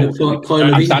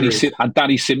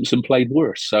Danny Simpson played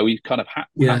worse, so he kind of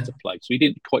had to play. So he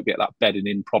didn't quite get that bedding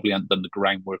in, probably hadn't done the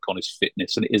groundwork on his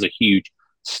fitness, and it is a huge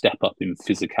step up in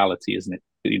physicality, isn't it?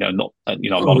 A lot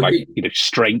about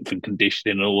strength and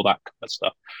conditioning and all that kind of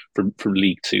stuff from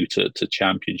League Two to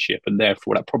Championship, and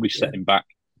therefore that probably set him back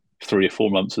 3 or 4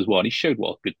 months as well. And he showed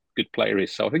what a good player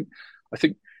is. So I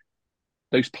think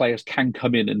those players can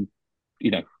come in and,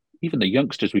 even the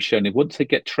youngsters we've shown him, once they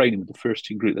get training with the first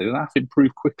team group, they'll have to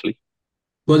improve quickly.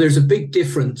 Well, there's a big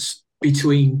difference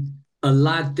between a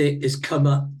lad that has come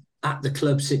up at the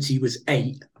club since he was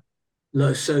 8.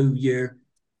 So your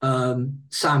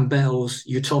Sam Bells,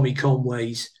 your Tommy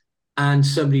Conways, and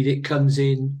somebody that comes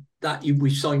in that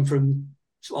we've signed from,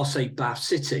 I'll say, Bath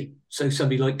City. So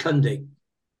somebody like Cundy.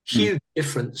 Huge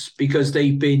difference because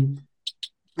they've been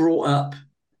brought up,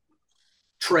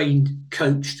 trained,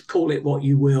 coached, call it what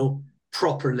you will,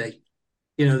 properly.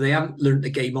 They haven't learned the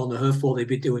game on the hoof while they've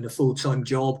been doing a full-time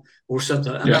job or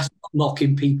something. And that's not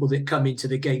knocking people that come into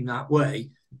the game that way.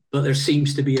 But there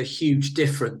seems to be a huge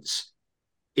difference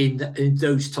in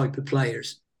those type of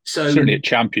players. So certainly at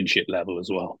Championship level as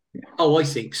well. Yeah. Oh, I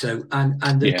think so. And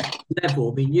the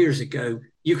level, years ago,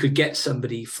 you could get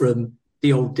somebody from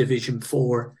the old Division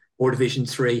 4 or Division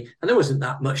 3, and there wasn't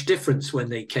that much difference when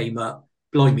they came up.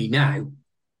 Blimey, now.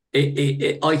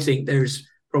 I think there's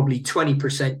probably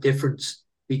 20% difference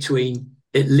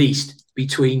at least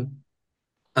between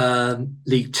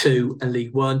League Two and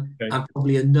League One, and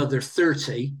probably another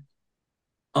 30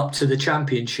 up to the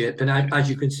Championship. And as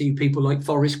you can see, people like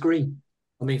Forest Green,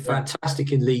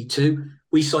 fantastic in League Two.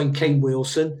 We signed Kane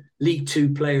Wilson, League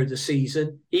Two Player of the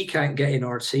Season. He can't get in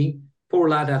our team. Poor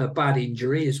lad had a bad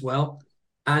injury as well,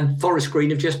 and Forest Green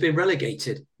have just been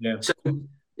relegated. So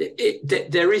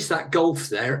there is that gulf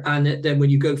there, and then when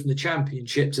you go from the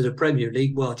Championship to the Premier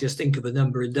League, well, just think of a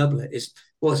number and double it.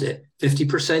 Was it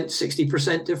 50%,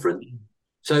 60% different?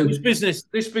 So this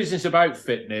business about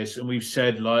fitness, and we've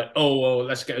said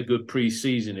let's get a good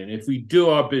pre-season in. If we do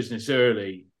our business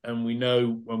early, and we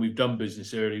know when we've done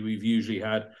business early, we've usually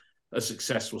had a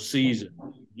successful season.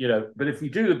 But if we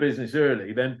do the business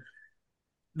early, then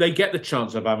they get the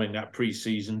chance of having that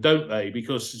pre-season, don't they?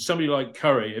 Because somebody like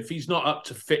Curry, if he's not up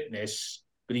to fitness,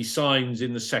 but he signs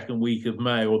in the second week of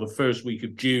May or the first week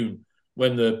of June,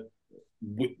 when the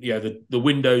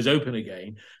window's open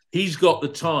again, he's got the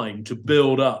time to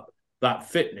build up that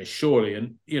fitness, surely.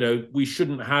 And, we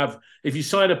shouldn't have, if you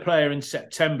sign a player in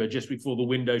September just before the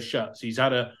window shuts, he's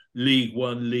had a League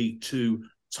One, League Two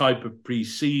type of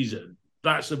pre-season.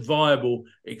 That's a viable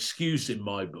excuse in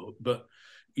my book. But,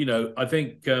 I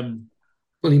think...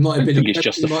 he might have been... it's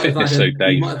just the fitness,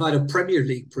 okay? He might have had a Premier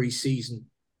League pre-season.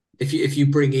 If you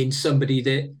bring in somebody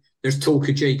that There's talk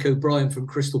of Jake O'Brien from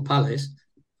Crystal Palace,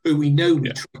 who we know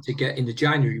we tried to get in the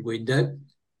January window.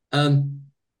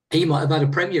 He might have had a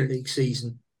Premier League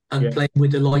season and playing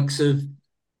with the likes of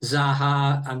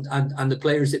Zaha and the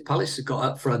players that Palace have got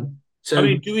up front. So, I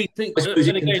mean, do we think, I suppose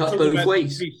and it can again, cut talking both about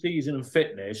ways. Pre-season and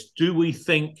fitness, do we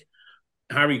think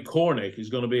Harry Cornick is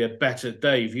going to be a better,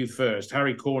 Dave, you first,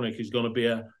 Harry Cornick is going to be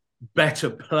a better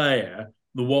player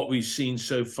than what we've seen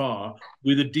so far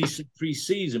with a decent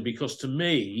pre-season? Because to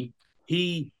me,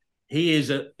 he is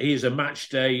a match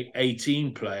day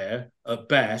 18 player at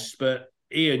best. But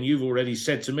Ian, you've already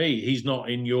said to me he's not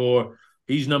in your.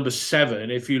 He's number 7.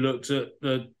 If you looked at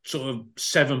the sort of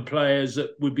 7 players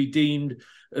that would be deemed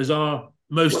as our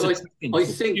most. Well, I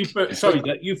think.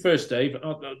 You first, Dave.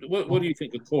 What do you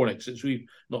think of Cornick, since we've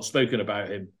not spoken about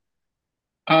him?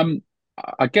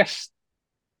 I guess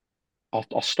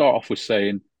I'll start off with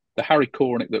saying the Harry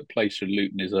Cornick that plays for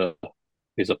Luton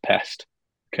is a pest,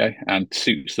 okay, and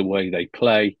suits the way they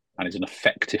play, and is an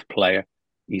effective player.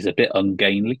 He's a bit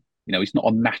ungainly, he's not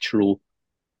a natural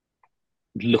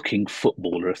looking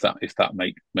footballer, if that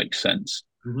makes sense.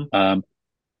 Mm-hmm.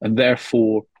 And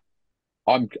therefore,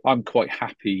 I'm quite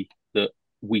happy that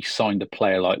we signed a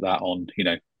player like that on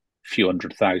a few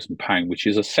 £100,000, which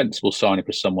is a sensible signing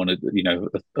for someone of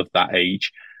that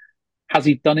age. Has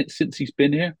he done it since he's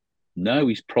been here? No,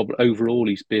 he's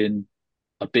been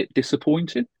a bit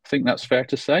disappointing. I think that's fair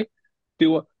to say.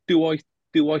 Do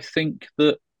I think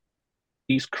that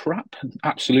he's crap?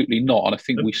 Absolutely not. And I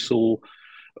think we saw.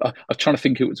 I'm trying to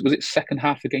think. Was it second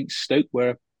half against Stoke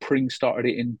where Pring started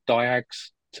it in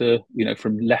diags to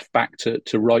from left back to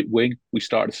right wing. We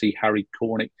started to see Harry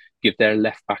Cornick give their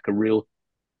left back a real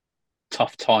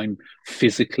tough time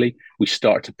physically. We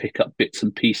started to pick up bits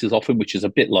and pieces off him, which is a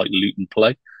bit like Luton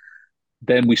play.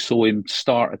 Then we saw him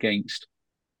start against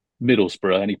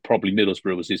Middlesbrough, and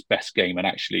Middlesbrough was his best game. And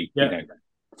actually,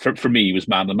 for me, he was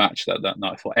man of the match that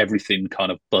night. I thought everything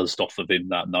kind of buzzed off of him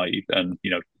that night, and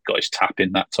got his tap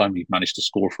in that time. He managed to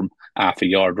score from half a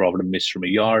yard rather than miss from a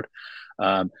yard.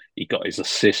 He got his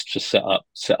assist to set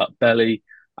up Belly,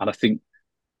 and I think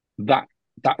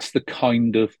that's the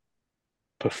kind of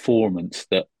performance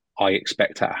that I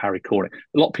expect out of Harry Cornick.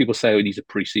 A lot of people say he needs a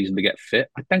pre-season to get fit.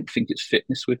 I don't think it's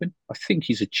fitness with him. I think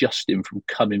he's adjusting from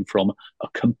coming from a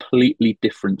completely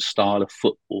different style of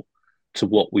football to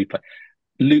what we play.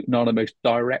 Luton are the most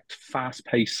direct,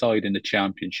 fast-paced side in the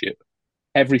Championship.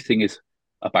 Everything is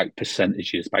about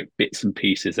percentages, about bits and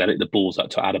pieces. They let the balls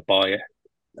out to Adebayo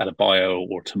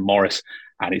or to Morris,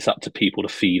 and it's up to people to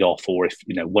feed off. Or if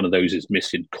one of those is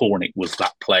missing, Cornick was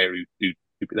that player who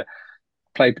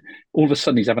played. All of a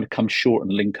sudden, he's having to come short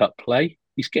and link up play.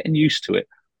 He's getting used to it.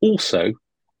 Also,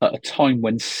 at a time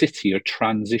when City are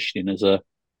transitioning as a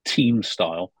team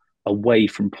style away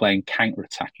from playing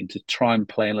counter-attacking to try and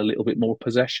play in a little bit more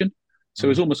possession. So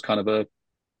it's almost kind of the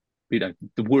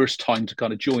worst time to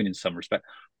kind of join in some respect.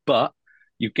 But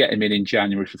you get him in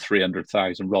January for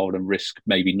 300,000 rather than risk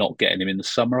maybe not getting him in the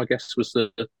summer, I guess was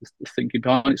the thinking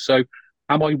behind it. So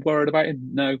am I worried about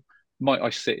him? No. Might I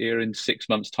sit here in 6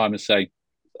 months' time and say,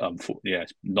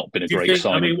 it's not been a great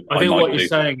signing? I think what you're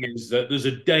saying is that there's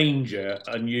a danger,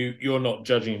 and you're not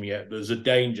judging him yet, there's a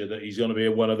danger that he's going to be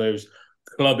one of those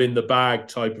club in the bag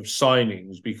type of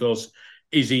signings, because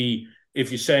if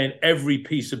you're saying every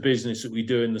piece of business that we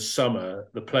do in the summer,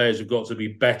 the players have got to be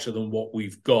better than what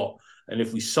we've got. And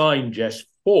if we sign just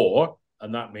 4,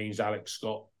 and that means Alex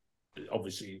Scott,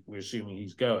 obviously we're assuming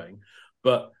he's going,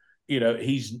 but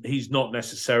he's not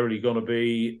necessarily going to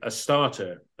be a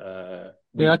starter. I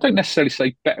don't necessarily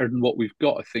say better than what we've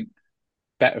got. I think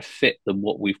better fit than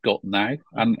what we've got now.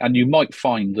 And you might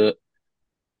find that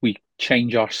we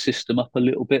change our system up a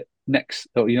little bit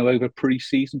over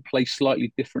pre-season, play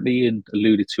slightly differently, and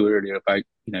alluded to earlier about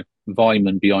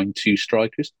Weimann behind 2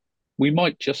 strikers. We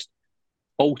might just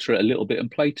alter it a little bit and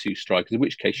play 2 strikers, in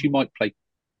which case you might play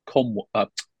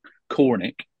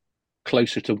Cornick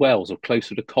closer to Wells or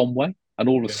closer to Conway, and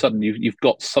all of a sudden you've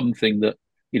got something that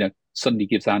suddenly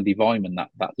gives Andi Weimann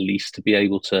that lease to be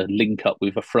able to link up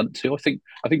with a front 2. I think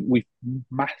we've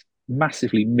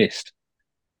massively missed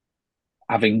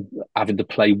having to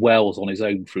play Wells on his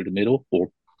own through the middle,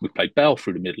 or we played Bell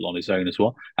through the middle on his own as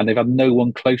well, and they've had no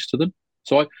one close to them.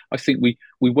 So I think we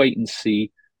wait and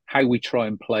see how we try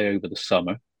and play over the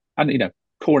summer. And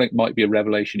Cornick might be a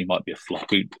revelation, he might be a flop.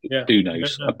 Who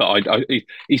knows? Yeah. But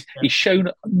he's shown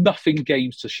enough in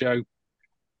games to show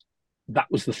that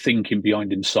was the thinking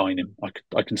behind him signing.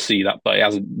 I can see that, but it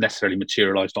hasn't necessarily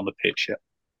materialised on the pitch yet.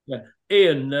 Yeah,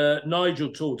 Ian,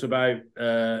 Nigel talked about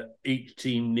each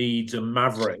team needs a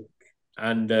maverick,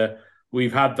 and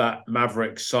we've had that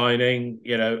Maverick signing,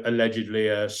 allegedly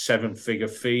a 7-figure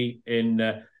fee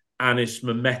in Anis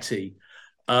Mehmeti.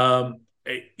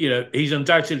 He's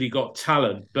undoubtedly got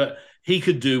talent, but he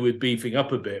could do with beefing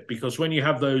up a bit, because when you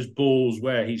have those balls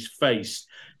where he's faced,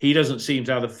 he doesn't seem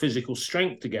to have the physical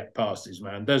strength to get past his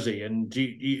man, does he? And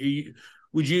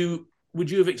would you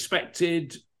have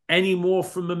expected any more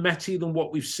from Mehmeti than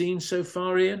what we've seen so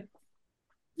far, Ian?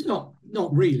 Not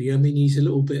really. I mean, he's a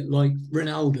little bit like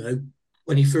Ronaldo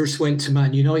when he first went to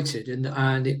Man United,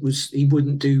 and it was, he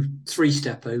wouldn't do 3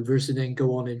 step overs and then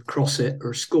go on and cross it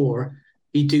or score.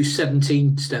 He'd do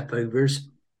 17 step overs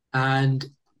and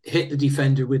hit the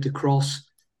defender with the cross,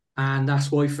 and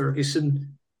that's why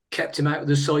Ferguson kept him out of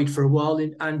the side for a while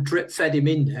and drip fed him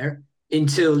in there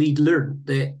until he'd learned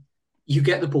that you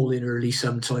get the ball in early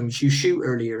sometimes, you shoot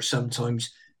earlier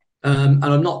sometimes. And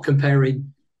I'm not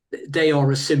comparing, they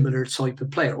are a similar type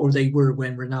of player, or they were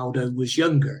when Ronaldo was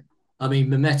younger. I mean,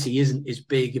 Mehmeti isn't as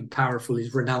big and powerful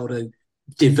as Ronaldo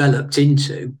developed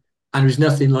into, and there's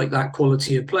nothing like that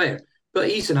quality of player. But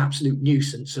he's an absolute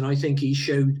nuisance, and I think he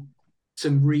showed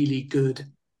some really good.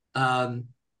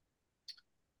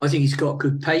 I think he's got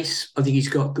good pace. I think he's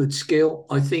got good skill.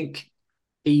 I think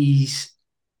he's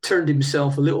turned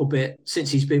himself a little bit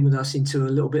since he's been with us into a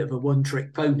little bit of a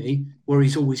one-trick pony, where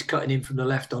he's always cutting in from the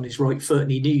left on his right foot,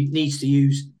 and he needs to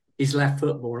use his left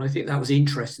foot more. And I think that was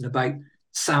interesting about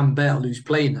Sam Bell, who's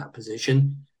playing that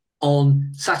position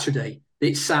on Saturday,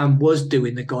 that Sam was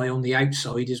doing the guy on the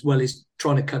outside as well as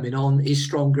trying to come in on his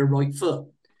stronger right foot.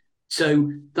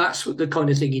 So that's what the kind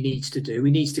of thing he needs to do.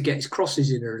 He needs to get his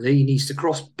crosses in early. He needs to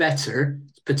cross better,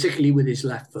 particularly with his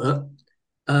left foot.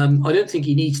 I don't think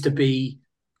he needs to be,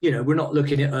 we're not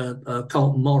looking at a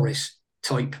Carlton Morris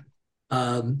type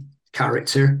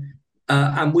character.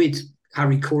 And with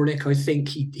Harry Cornick, I think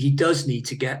he does need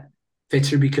to get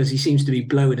fitter, because he seems to be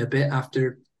blowing a bit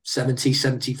after 70,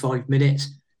 75 minutes.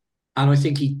 And I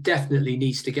think he definitely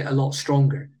needs to get a lot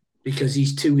stronger, because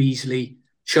he's too easily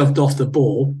shoved off the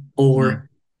ball or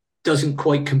doesn't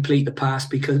quite complete the pass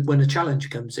because when a challenge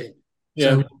comes in.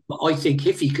 Yeah. So I think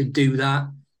if he could do that,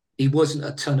 he wasn't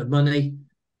a ton of money.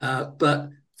 But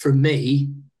for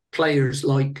me, players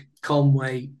like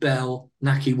Conway, Bell,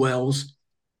 Naki Wells,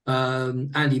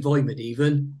 Andi Weimann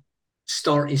even,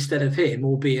 start instead of him,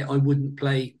 albeit I wouldn't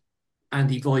play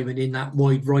Andi Weimann in that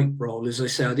wide right role. As I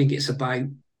say, I think it's about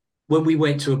when we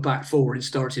went to a back four and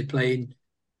started putting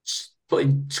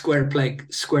square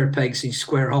pegs in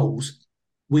square holes,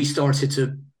 we started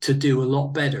to do a lot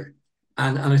better.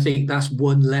 And I think that's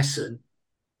one lesson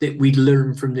that we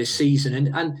learned from this season.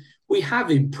 And we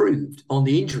have improved on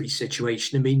the injury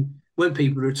situation. I mean, when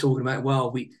people are talking about,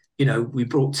 well, we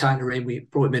brought Tanner in, we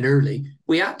brought him in early,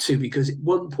 we had to, because at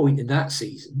one point in that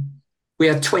season, we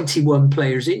had 21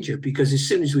 players injured, because as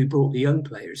soon as we brought the young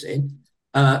players in,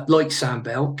 like Sam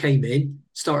Bell, came in,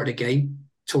 started a game,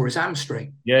 tore his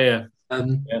hamstring. Yeah.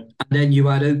 And then you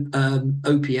had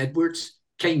Opie Edwards,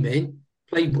 came in,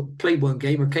 played one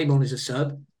game or came on as a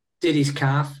sub, did his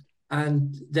calf,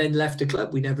 and then left the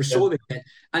club. We never saw him again.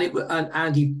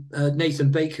 And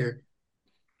Nathan Baker,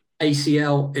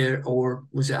 ACL or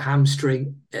was it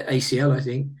hamstring? ACL, I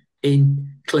think,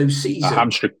 in close season.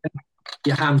 Hamstring.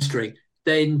 Yeah, hamstring.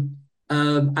 Then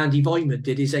Andi Weimann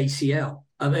did his ACL.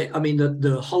 I mean,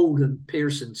 the Holden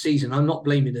Pearson season, I'm not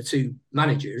blaming the two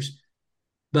managers,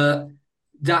 but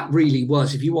that really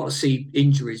was, if you want to see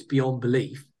injuries beyond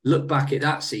belief, look back at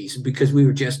that season, because we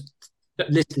were just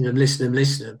listening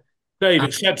them. Dave,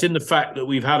 except in the fact that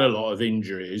we've had a lot of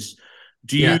injuries,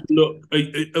 do you look,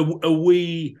 are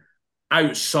we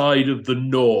outside of the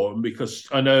norm? Because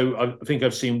I think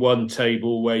I've seen one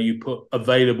table where you put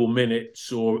available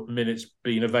minutes or minutes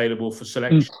being available for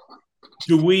selection.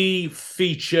 Do we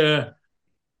feature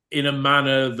in a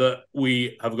manner that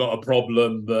we have got a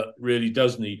problem that really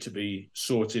does need to be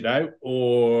sorted out,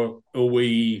 or are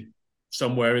we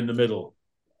somewhere in the middle?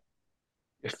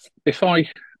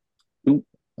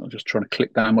 I'm just trying to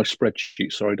click down my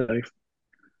spreadsheet. Sorry, Dave.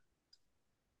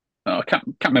 I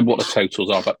can't remember what the totals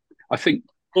are, but I think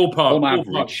on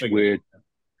average we're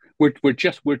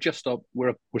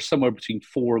somewhere between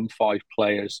 4 and 5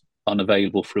 players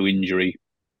unavailable through injury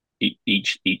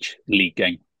each league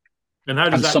game. And how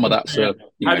does does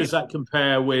that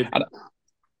compare with?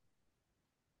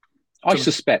 I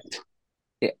suspect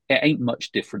it ain't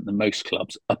much different than most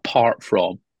clubs, apart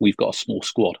from we've got a small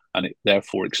squad and it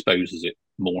therefore exposes it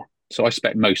more. So I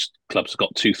expect most clubs have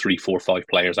got 2, 3, 4, 5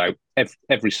 players out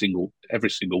every single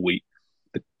week.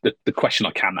 The question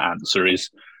I can't answer is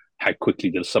how quickly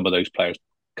do some of those players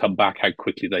come back? How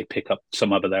quickly they pick up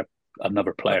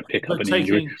another player pick up an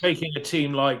injury? Taking a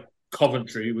team like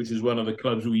Coventry, which is one of the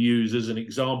clubs we use as an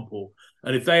example,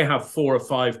 and if they have 4 or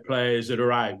 5 players that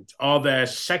are out, are their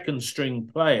second string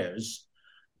players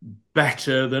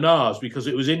better than ours? Because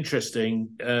it was interesting.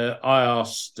 I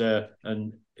asked,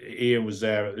 and Ian was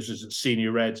there, this was at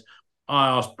Senior Reds, I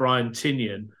asked Brian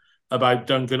Tinian about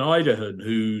Duncan Idahan,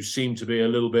 who seemed to be a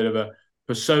little bit of a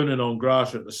persona non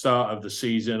grata at the start of the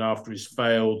season after his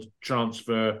failed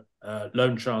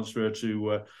loan transfer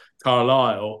to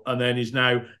Carlisle, and then is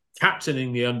now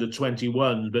captaining the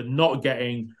under-21s, but not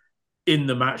getting in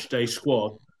the match day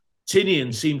squad.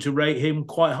 Tinian seemed to rate him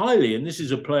quite highly, and this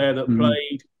is a player that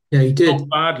played he did not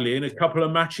badly in a couple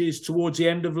of matches towards the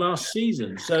end of last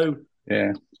season. So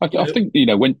yeah, I think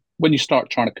when you start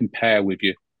trying to compare with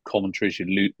your Commentaries, your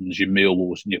Lutons, your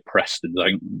Millwalls, and your Prestons,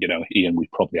 I think Ian,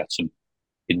 we've probably had some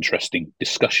interesting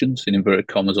discussions in inverted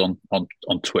commas on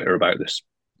Twitter about this.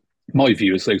 My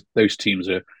view is those teams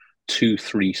are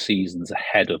 2-3 seasons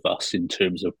ahead of us in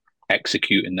terms of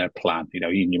executing their plan.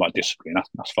 You might disagree, and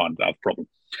that's fine, I have a problem.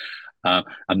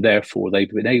 And therefore, they've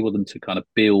been able to kind of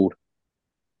build,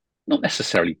 not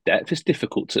necessarily depth. It's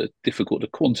difficult to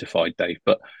quantify, Dave,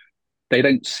 but they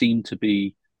don't seem to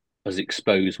be as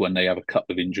exposed when they have a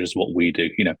couple of injuries what we do.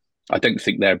 I don't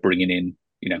think they're bringing in,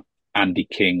 Andy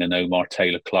King and Omar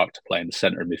Taylor-Clark to play in the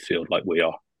centre of midfield like we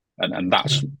are. And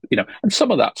that's, and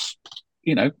some of that's,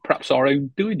 perhaps our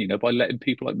own doing, by letting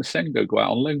people like Masengo go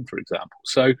out on loan, for example.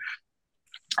 So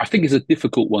I think it's a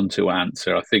difficult one to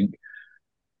answer. I think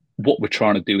what we're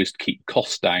trying to do is keep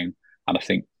costs down. And I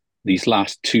think these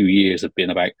last 2 years have been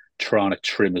about trying to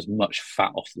trim as much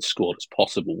fat off the squad as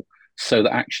possible so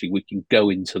that actually we can go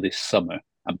into this summer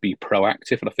and be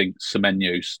proactive. And I think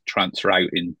Semenyo's transfer out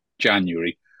in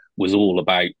January was all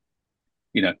about,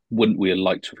 wouldn't we have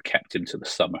liked to have kept him to the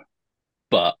summer?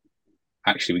 But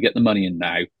actually, we get the money in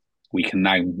now. We can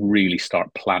now really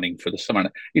start planning for the summer.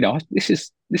 And,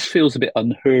 this feels a bit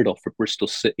unheard of for Bristol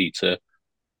City to,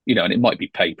 and it might be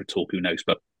paper talk, who knows,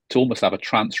 but to almost have a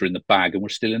transfer in the bag and we're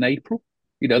still in April.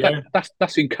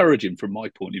 That's encouraging from my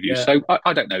point of view. Yeah. So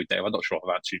I don't know, Dave. I'm not sure if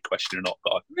I've answered your question or not,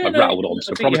 but I've rattled on.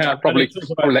 So probably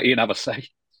let Ian have a say.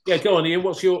 Yeah, go on, Ian.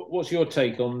 What's your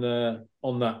take on that?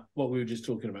 What we were just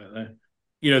talking about there.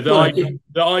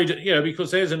 The idea.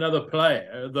 Because there's another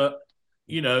player that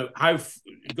you've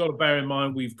got to bear in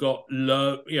mind. We've got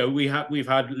Lowe. We've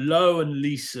had Lowe and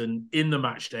Leeson in the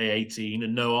match day 18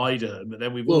 and no Ida, but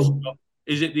then we've also got.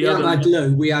 Is it the other? We had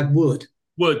Lowe. We had Wood.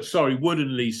 Wood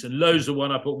and Leeson. Lowe's the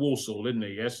one up at Walsall, isn't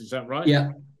he? Yes, is that right? Yeah.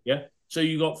 Yeah. So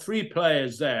you got 3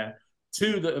 players there,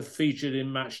 2 that have featured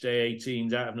in match day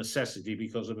 18s out of necessity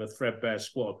because of a threadbare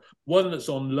squad. One that's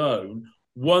on loan,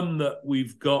 one that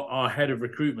we've got our head of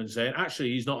recruitment saying,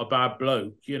 actually, he's not a bad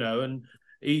bloke, and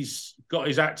he's got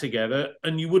his act together,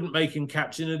 and you wouldn't make him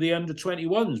captain of the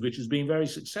under-21s, which has been very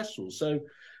successful. So,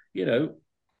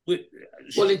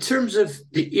 well, in terms of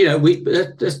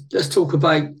let's talk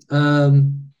about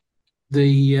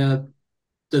the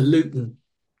Luton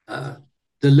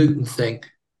thing.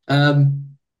 Brian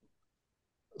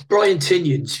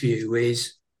Tinian's view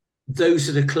is those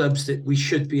are the clubs that we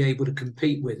should be able to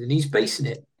compete with, and he's basing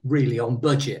it really on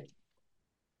budget.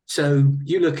 So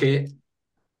you look at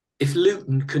if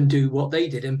Luton can do what they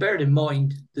did, and bear in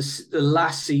mind the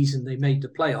last season they made the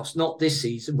playoffs, not this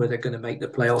season where they're going to make the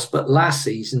playoffs, but last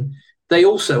season they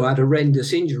also had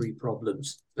horrendous injury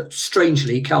problems. But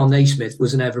strangely, Cal Naismith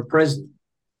was an ever-present.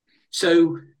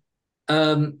 So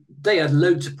they had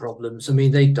loads of problems. I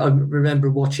mean, I remember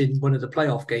watching one of the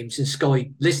playoff games and Sky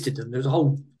listed them. There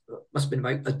was must have been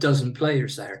about a dozen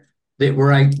players there that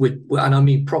were out with, and I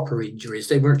mean proper injuries.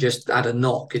 They weren't just had a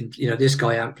knock and, this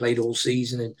guy hadn't played all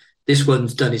season and this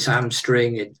one's done his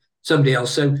hamstring and somebody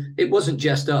else. So it wasn't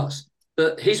just us.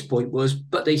 But his point was,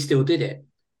 but they still did it.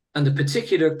 And the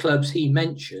particular clubs he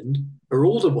mentioned are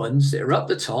all the ones that are up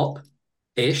the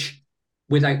top-ish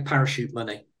without parachute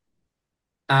money.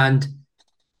 And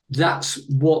that's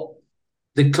what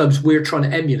the clubs we're trying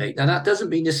to emulate. Now, that doesn't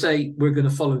mean to say we're going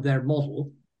to follow their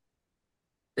model.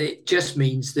 It just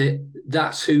means that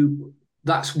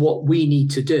that's what we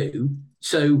need to do.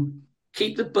 So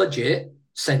keep the budget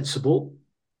sensible.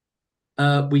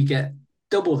 We get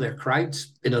double their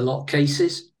crowds in a lot of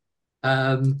cases.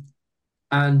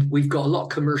 And we've got a lot of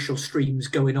commercial streams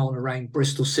going on around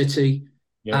Bristol City.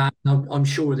 Yep. And I'm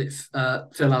sure that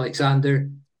Phil Alexander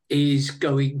is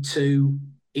going to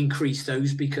increase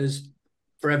those because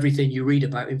for everything you read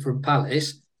about him from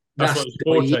Palace, that's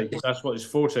what his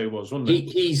forte was, wasn't it?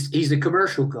 He's the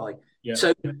commercial guy. Yeah.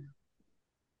 So,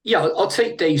 I'll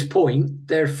take Dave's point.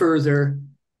 They're further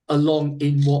along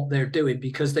in what they're doing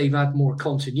because they've had more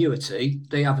continuity.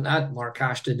 They haven't had Mark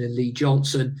Ashton and Lee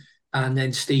Johnson and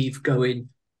then Steve going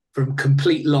from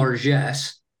complete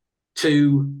largesse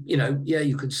to,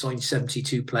 you can sign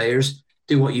 72 players,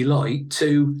 do what you like,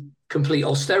 to complete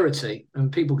austerity.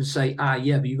 And people could say, but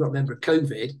you've got to remember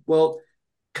COVID. Well,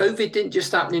 COVID didn't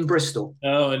just happen in Bristol.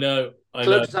 Oh, I know.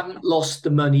 Clubs haven't lost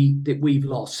the money that we've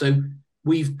lost. So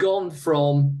we've gone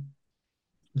from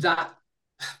that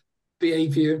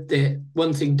behaviour, that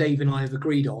one thing Dave and I have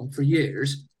agreed on for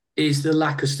years is the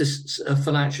lack of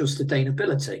financial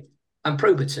sustainability and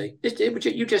probity.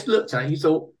 You just looked at it and you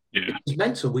thought, it's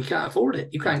mental. We can't afford it.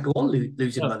 You can't go on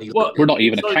losing money. Well, we're not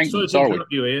even accountants, are we?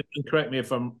 You, Ian, and correct me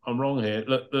if I'm wrong here.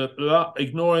 Look,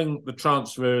 ignoring the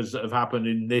transfers that have happened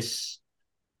in this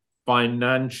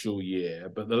financial year,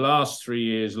 but the last 3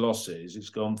 years' losses,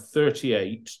 it's gone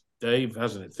 38, Dave,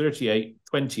 hasn't it? 38,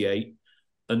 28,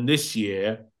 and this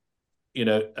year,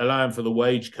 allowing for the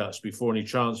wage cuts before any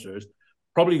transfers,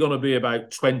 probably going to be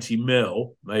about 20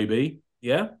 mil, maybe.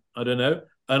 Yeah, I don't know.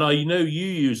 And I know you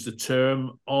used the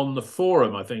term on the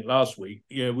forum, I think, last week.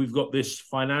 We've got this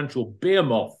financial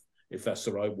behemoth, if that's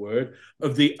the right word,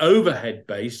 of the overhead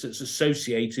base that's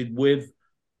associated with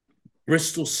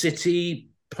Bristol City,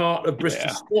 part of Bristol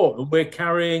Sport. And we're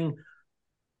carrying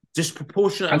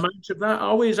disproportionate amounts of that,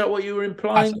 are we? Is that what you were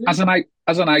implying? As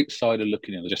an outsider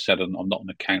looking in, I just said I'm not an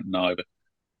accountant either.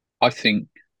 I think,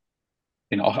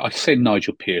 I said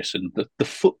Nigel Pearson, the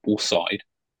football side,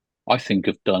 I think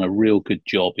have done a real good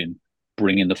job in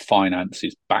bringing the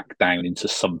finances back down into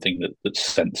something that's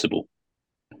sensible.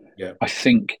 Yeah, I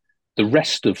think the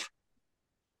rest of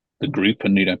the group,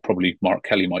 and probably Mark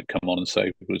Kelly might come on and say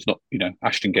it was not,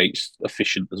 Ashton Gate's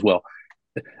efficient as well.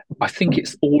 I think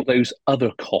it's all those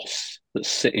other costs that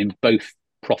sit in both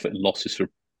profit and losses for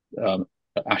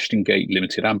Ashton Gate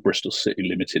Limited and Bristol City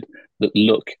Limited that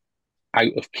look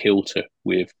out of kilter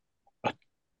with a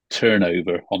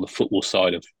turnover on the football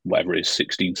side of whatever it is,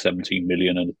 16, 17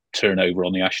 million, and a turnover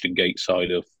on the Ashton Gate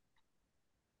side of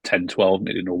 10, 12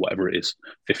 million or whatever it is,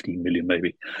 15 million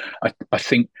maybe. I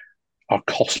think our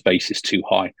cost base is too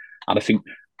high. And I think,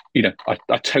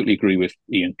 I totally agree with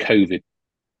Ian. COVID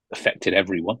affected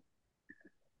everyone.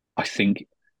 I think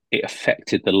it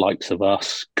affected the likes of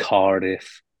us,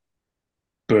 Cardiff,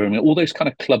 Birmingham, all those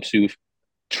kind of clubs who've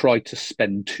tried to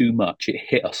spend too much. It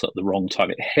hit us at the wrong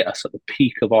time. It hit us at the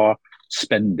peak of our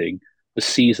spending the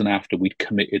season after we'd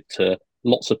committed to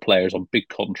lots of players on big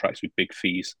contracts with big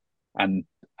fees. And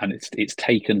it's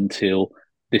taken until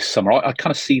this summer. I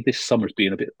kind of see this summer as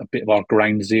being a bit of our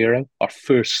ground zero, our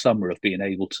first summer of being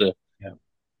able to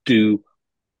do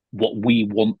what we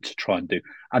want to try and do.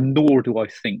 And nor do I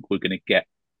think we're going to get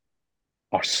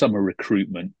our summer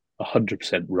recruitment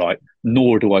 100% right,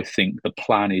 nor do I think the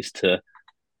plan is to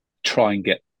try and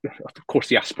get, of course,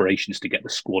 the aspiration is to get the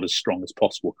squad as strong as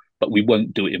possible, but we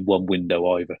won't do it in one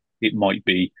window either. It might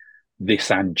be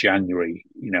this and January,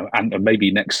 and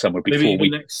maybe next summer before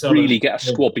we really get a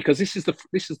squad, because this is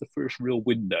the first real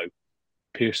window.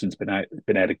 Pearson's been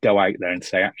able to go out there and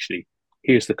say, actually,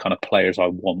 here's the kind of players I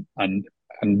want, and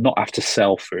not have to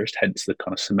sell first. Hence the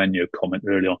kind of Semenyo comment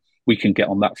earlier on. We can get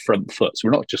on that front foot. So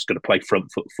we're not just going to play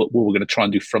front foot football. We're going to try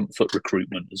and do front foot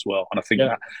recruitment as well. And I think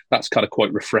that's kind of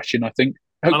quite refreshing. I think.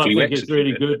 Hopefully, and I think it's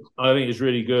really good. I think it's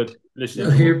really good.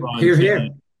 Listening to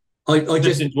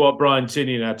what Brian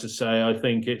Tinian had to say, I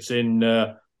think it's in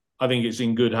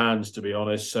good hands, to be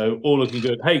honest. So all looking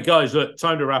good. Hey guys, look,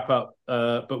 time to wrap up.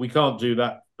 But we can't do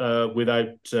that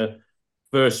without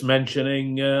first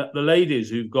mentioning the ladies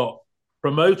who've got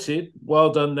promoted.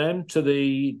 Well done them to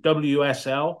the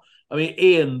WSL. I mean,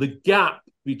 Ian, the gap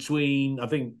between, I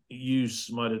think you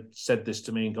might have said this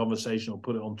to me in conversation or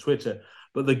put it on Twitter,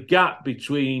 but the gap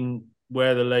between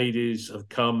where the ladies have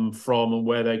come from and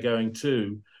where they're going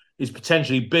to is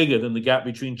potentially bigger than the gap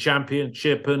between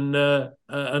Championship and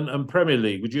Premier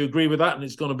League. Would you agree with that? And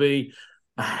it's going to be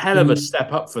a hell of a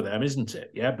step up for them, isn't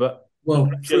it? Yeah, but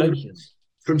congratulations.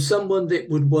 From someone that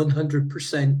would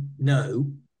 100%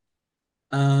 know,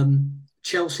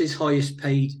 Chelsea's highest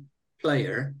paid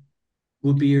player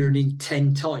would be earning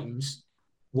 10 times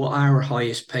what our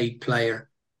highest paid player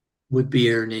would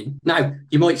be earning. Now,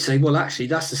 you might say, well, actually,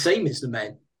 that's the same as the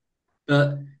men.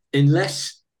 But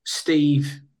unless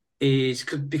Steve is,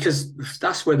 because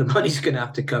that's where the money's going to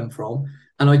have to come from.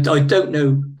 And I don't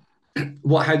know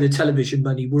how the television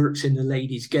money works in the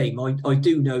ladies' game. I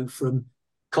do know from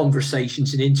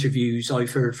conversations and interviews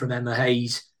I've heard from Emma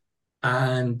Hayes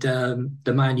and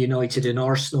the Man United and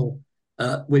Arsenal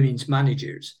women's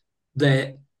managers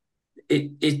that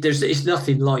it's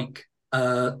nothing like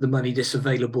the money that's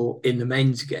available in the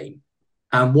men's game,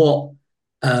 and what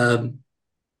a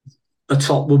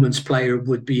top women's player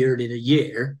would be earning a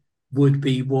year would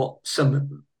be what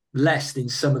some less than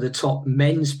some of the top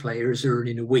men's players earn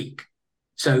in a week.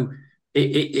 So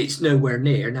it's nowhere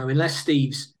near. Now, unless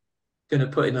Steve's going to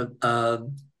put in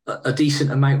a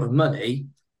decent amount of money,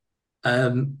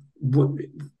 we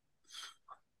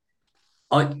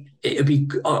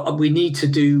need to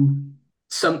do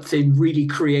something really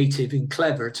creative and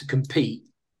clever to compete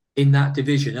in that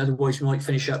division. Otherwise, we might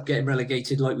finish up getting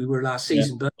relegated like we were last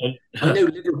season. But I know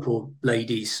Liverpool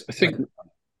ladies. I think.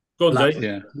 Go on, Dave.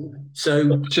 Yeah. So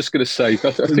I was just going to say,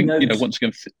 I think once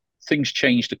again, things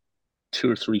changed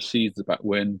 2 or 3 seasons back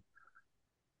when.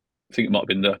 I think it might have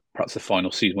been perhaps the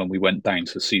final season when we went down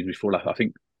to the season before that. I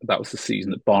think that was the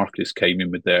season that Barclays came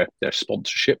in with their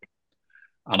sponsorship,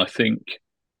 and I think,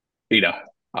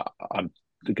 I'm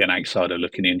again outsider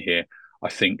looking in here. I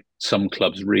think some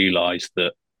clubs realised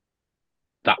that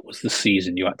was the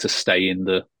season you had to stay in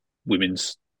the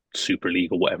Women's Super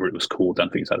League or whatever it was called. I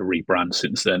think it's had a rebrand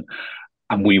since then,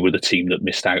 and we were the team that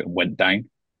missed out and went down,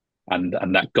 and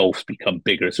that gulf's become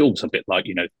bigger. It's almost a bit like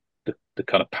the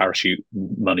kind of parachute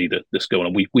money that's going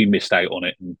on. We missed out on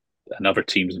it, and other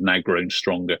teams have now grown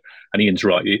stronger. And Ian's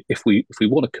right. If we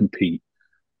want to compete,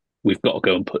 we've got to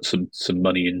go and put some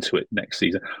money into it next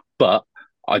season. But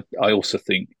I also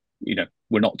think,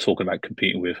 we're not talking about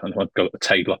competing with, and I've got the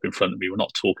table up in front of me, we're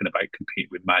not talking about competing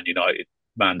with Man United,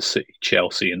 Man City,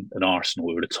 Chelsea, and Arsenal,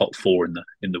 who are the top 4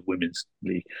 in the women's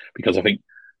league, because I think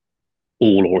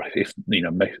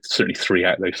certainly 3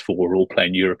 out of those 4 are all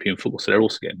playing European football, so they're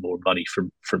also getting more money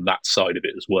from that side of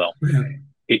it as well. Yeah.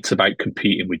 It's about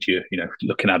competing with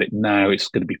looking at it now, it's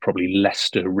going to be probably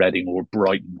Leicester, Reading, or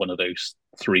Brighton, one of those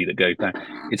 3 that go down.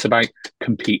 It's about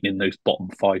competing in those bottom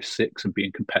 5, 6 and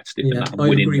being competitive in that and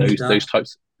winning those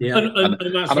types. Yeah, and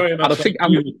that's very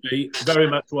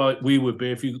much like we would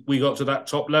be if we got to that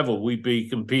top level. We'd be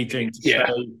competing to stay.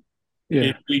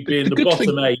 Yeah. We'd be in the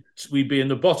bottom 8. We'd be in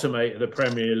the bottom 8 of the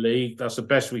Premier League. That's the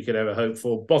best we could ever hope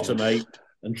for. Bottom 8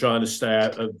 and trying to stay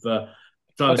out of.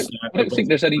 I don't think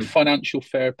there's any financial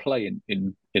fair play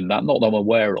in that, not that I'm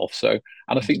aware of. So,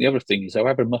 and I think the other thing is,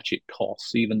 however much it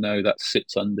costs, even though that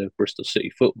sits under Bristol City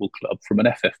Football Club, from an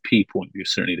FFP point of view,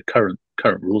 certainly the current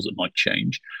rules that might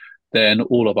change, then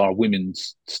all of our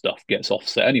women's stuff gets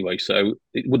offset anyway. So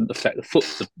it wouldn't affect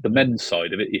the men's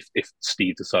side of it if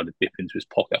Steve decided to dip into his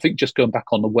pocket. I think just going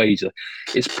back on the wager,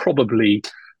 it's probably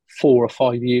 4 or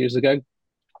 5 years ago.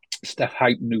 Steph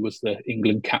Houghton, who was the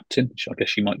England captain, which I guess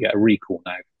she might get a recall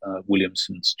now.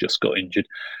 Williamson's just got injured.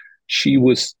 She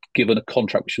was given a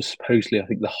contract which was supposedly, I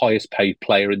think, the highest paid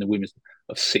player in the women's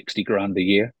of 60 grand a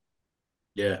year.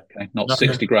 Yeah. Okay, not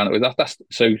 60 grand. That's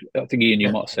so. I think Ian,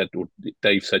 you might have said, or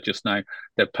Dave said just now,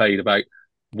 they're paid about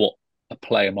what a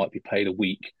player might be paid a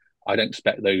week. I don't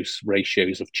expect those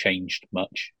ratios have changed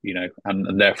much,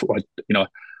 and therefore,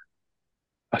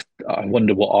 I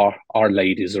wonder what our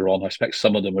ladies are on. I expect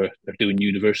some of them are doing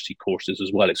university courses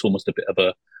as well. It's almost a bit of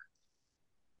a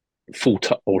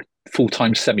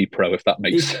full-time semi-pro, if that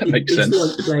makes sense.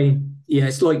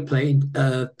 It's like playing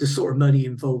the sort of money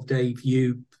involved, Dave.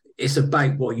 It's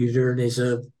about what you earn as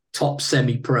a top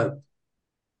semi-pro.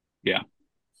 Yeah.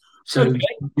 So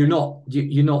you're not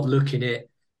looking at.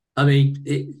 I mean,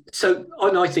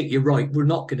 and I think you're right. We're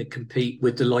not going to compete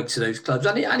with the likes of those clubs.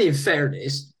 And in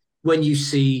fairness, when you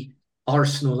see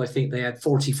Arsenal, I think they had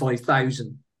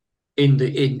 45,000 in the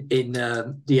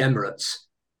Emirates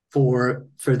for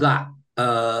that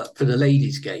for the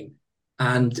ladies' game,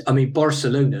 and I mean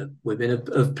Barcelona women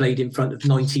have played in front of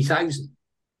 90,000.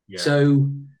 Yeah.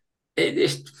 So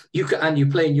you're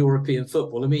playing European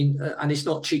football. I mean, and it's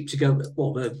not cheap to go.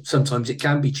 Well, sometimes it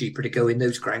can be cheaper to go in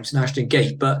those grounds, Ashton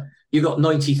Gate, but you got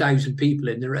 90,000 people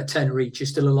in there at 10 each. Is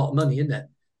still a lot of money, isn't it?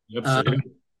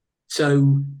 Absolutely.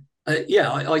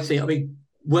 I think. I mean,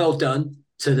 well done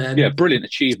to them. Yeah, brilliant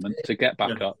achievement to get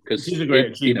back up, because it's a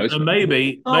great achievement. And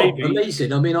maybe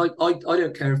amazing. I mean, I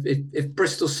don't care if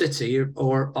Bristol City are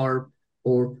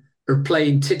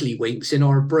playing tiddlywinks in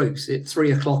our Bruce at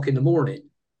 3:00 in the morning.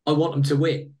 I want them to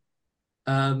win,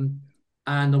 and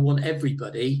I want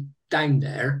everybody down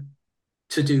there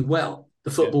to do well.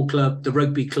 The football club, the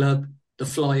rugby club, the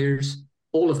Flyers,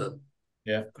 all of them.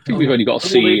 Yeah, I think we've only got to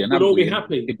see, and we'll all be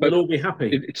happy. We'll all be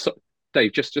happy. It's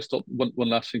Dave. Just on one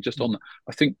last thing, just on that.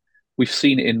 I think we've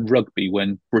seen it in rugby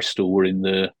when Bristol were in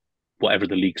the whatever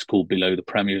the league's called below the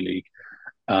Premier League.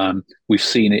 We've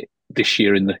seen it this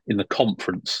year in the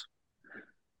conference.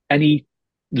 Any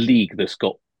league that's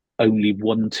got only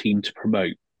one team to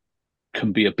promote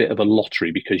can be a bit of a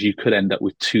lottery, because you could end up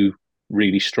with 2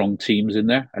 really strong teams in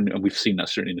there, and we've seen that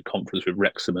certainly in the conference with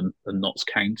Wrexham and Notts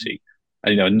County.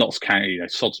 And Notts County,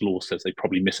 Sod's Law says they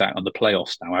probably miss out on the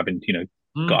playoffs now, having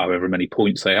got however many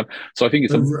points they have. So I think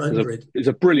it's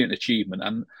a brilliant achievement,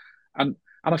 and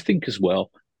I think as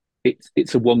well,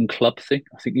 it's a one club thing.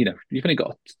 I think you've only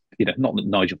got not that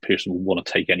Nigel Pearson will want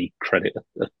to take any credit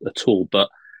at all, but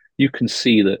you can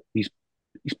see that he's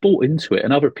bought into it,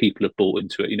 and other people have bought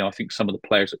into it. I think some of the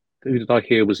players, who did I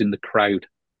hear was in the crowd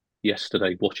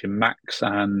yesterday watching, Max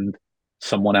and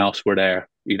someone else were there,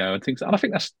 and things. And I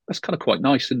think that's kind of quite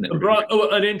nice, isn't it? Really?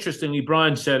 And interestingly,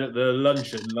 Brian said at the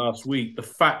luncheon last week, the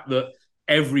fact that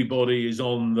everybody is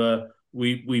on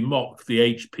we mock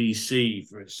the HPC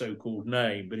for its so-called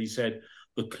name, but he said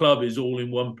the club is all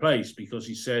in one place, because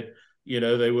he said,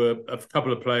 they were a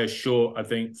couple of players short, I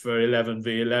think, for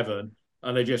 11v11,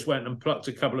 and they just went and plucked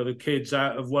a couple of the kids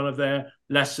out of one of their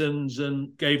lessons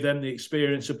and gave them the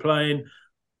experience of playing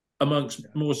amongst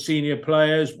more senior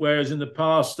players, whereas in the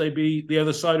past they'd be the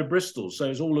other side of Bristol. So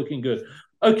it's all looking good.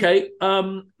 Okay,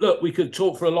 look, we could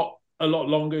talk for a lot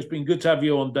longer. It's been good to have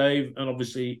you on, Dave, and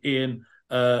obviously Ian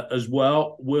as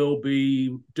well. We'll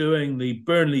be doing the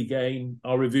Burnley game,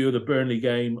 our review of the Burnley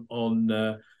game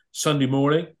on Sunday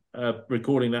morning,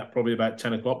 recording that probably about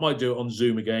 10 o'clock. Might do it on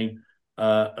Zoom again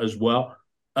as well.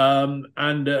 And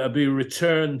be a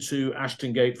return to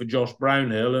Ashton Gate for Josh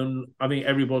Brownhill. And I think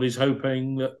everybody's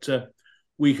hoping that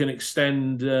we can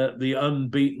extend the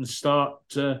unbeaten start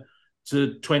to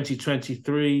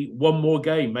 2023. One more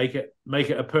game, make it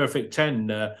a perfect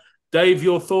 10. Dave,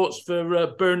 your thoughts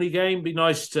for Burnley game? Be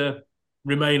nice to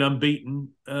remain unbeaten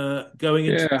going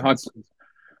into. Yeah,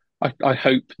 I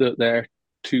hope that their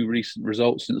two recent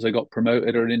results since they got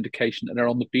promoted are an indication that they're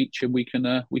on the beach and we can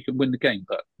win the game.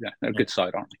 But yeah, they're a good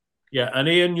side, aren't they? Yeah, and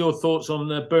Ian, your thoughts on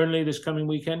Burnley this coming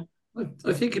weekend?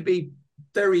 I think it'd be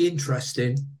very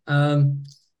interesting.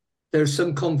 There's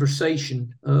some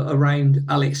conversation around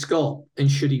Alex Scott and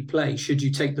should he play? Should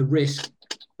you take the risk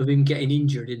of him getting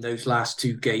injured in those last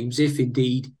two games if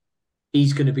indeed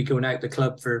he's going to be going out the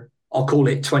club for, I'll call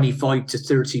it 25 to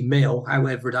 30 mil,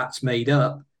 however that's made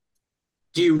up?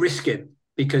 Do you risk him?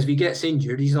 Because if he gets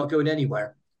injured, he's not going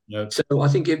anywhere. No. So I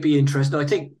think it'd be interesting. I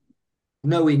think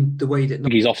knowing the way that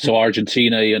he's off to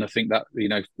Argentina, and I think that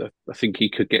I think he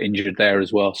could get injured there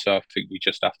as well. So I think we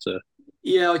just have to.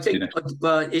 Yeah, I think.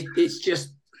 It's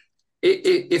just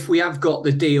if we have got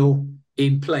the deal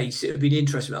in place, it would be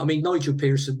interesting. I mean, Nigel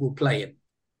Pearson will play him.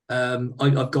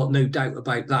 I've got no doubt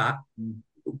about that.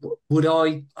 Would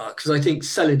I? Because I think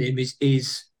selling him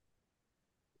is.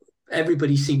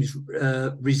 Everybody seems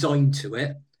resigned to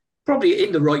it. Probably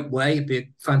in the right way. It'd be a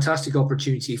fantastic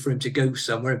opportunity for him to go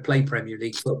somewhere and play Premier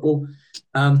League football.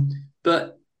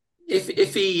 But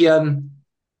if he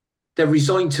they're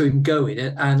resigned to him going,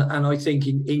 and I think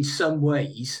in some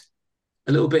ways,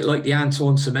 a little bit like the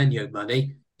Antoine Semenyo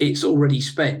money, it's already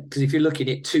spent. Because if you're looking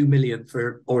at 2 million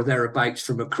for or thereabouts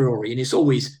from McCrory, and it's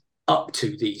always up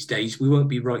to these days, we won't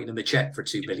be writing him a cheque for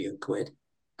 2 million quid.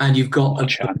 And you've got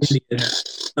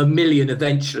a million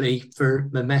eventually for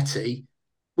Mehmeti.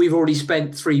 We've already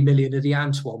spent 3 million of the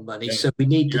Antoine money, so we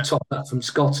need the top up from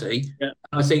Scotty. Yeah.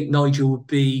 I think Nigel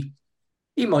he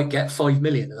might get 5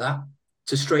 million of that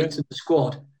to strengthen the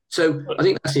squad. So I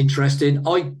think that's interesting.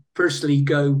 I personally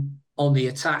go on the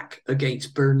attack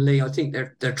against Burnley. I think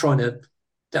they're trying to.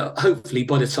 Hopefully,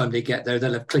 by the time they get there,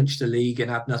 they'll have clinched the league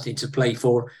and have nothing to play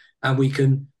for, and we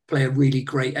can play a really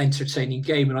great, entertaining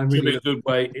game. And I'm really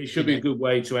it should be a good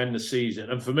way to end the season.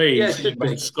 And for me,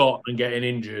 Scott and getting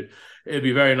injured, it'd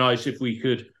be very nice if we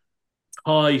could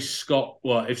tie Scott.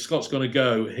 Well, if Scott's going to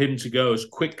go, him to go as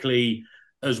quickly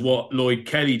as what Lloyd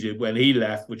Kelly did when he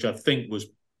left, which I think was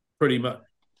pretty much.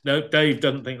 No, Dave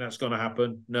doesn't think that's going to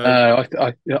happen. No,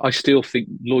 I still think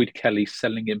Lloyd Kelly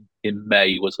selling him in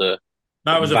May was a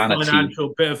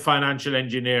bit of financial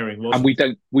engineering, wasn't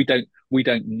it? And we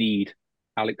don't need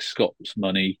Alex Scott's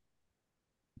money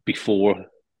before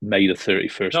May the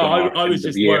 31st. No, I was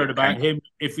just worried about him.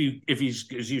 If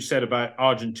he's, as you said about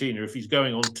Argentina, if he's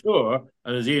going on tour,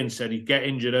 and as Ian said, he'd get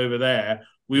injured over there,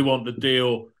 we want the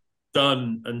deal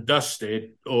done and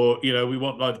dusted, or we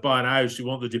want like to buy a house, we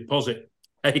want the deposit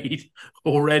paid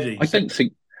already. I don't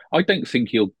think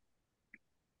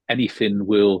anything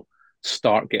will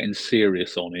start getting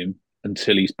serious on him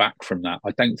until he's back from that.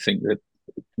 I don't think that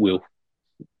we'll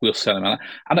sell him out.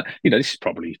 And this is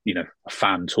probably a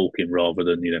fan talking rather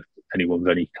than anyone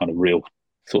with any kind of real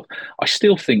thought. I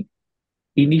still think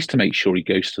he needs to make sure he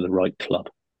goes to the right club.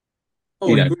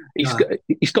 He's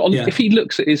got. If he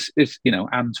looks at his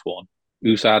Antoine,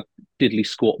 who's had diddly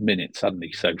squat minutes, hasn't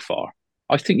he, so far?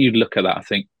 I think you'd look at that and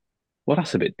think, well,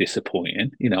 that's a bit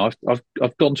disappointing.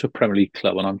 I've gone to a Premier League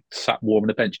club and I'm sat warm on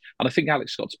the bench. And I think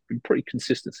Alex Scott's been pretty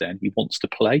consistent saying he wants to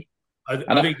play.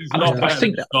 I think he's not better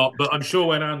than Scott, but I'm sure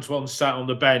when Antoine sat on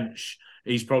the bench,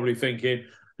 he's probably thinking,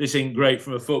 this ain't great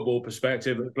from a football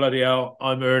perspective, but bloody hell,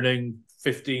 I'm earning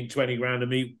 15, 20 grand a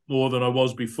week more than I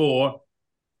was before.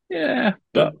 Yeah,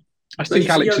 but I think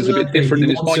Alex is a bit different in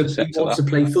his mindset. He wants to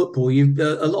play football.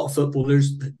 A lot of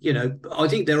footballers, I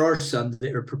think there are some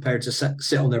that are prepared to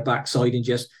sit on their backside and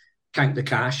just count the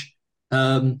cash.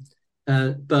 But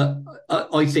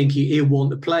I think he'll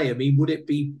want to play. I mean, would it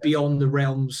be beyond the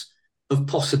realms of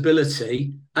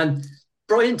possibility? And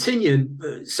Brian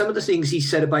Tinnion, some of the things he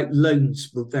said about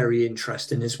loans were very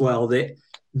interesting as well, that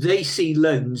they see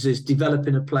loans as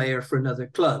developing a player for another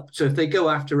club. So if they go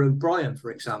after O'Brien,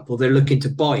 for example, they're looking to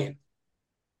buy him.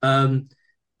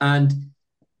 And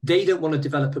they don't want to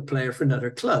develop a player for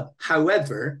another club.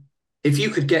 However, if you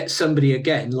could get somebody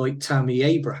again like Tammy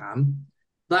Abraham,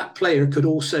 that player could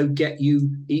also get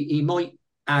you, he might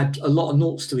add a lot of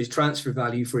noughts to his transfer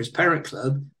value for his parent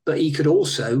club, but he could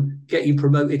also get you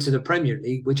promoted to the Premier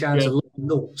League, which adds a lot of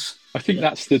noughts. I think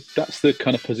that's the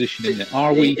kind of position, isn't it?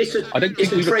 Are we? I don't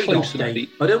think we were close enough.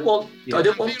 I don't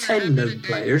want 10 known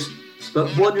players, but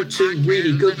 1 or 2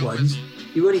 really good ones.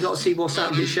 You only got to see what's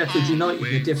happened at Sheffield United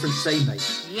in a different say, mate.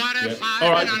 Yeah.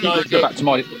 All right, go back to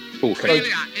my ball. Okay.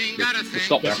 We'll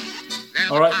stop there.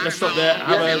 All right, let's stop there.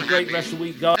 Have a great rest of the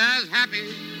week, guys. As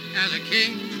happy as a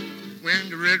king when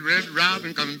the red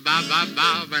robin comes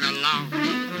bobbing along.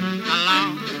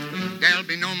 There'll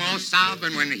be no more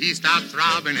sobbing when he starts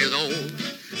throbbing his old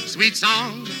sweet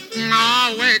song.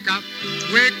 Oh, wake up,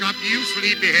 you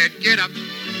sleepyhead. Get up,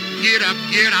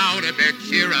 get out of bed.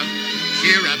 Cheer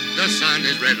up, the sun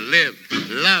is red. Live,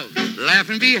 love, laugh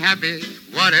and be happy.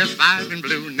 What if I've been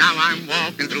blue? Now I'm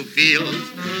walking through fields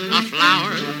of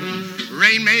flowers.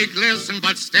 Rain may glisten,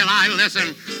 but still I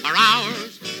listen for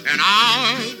hours and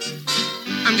hours.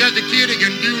 I'm just a kid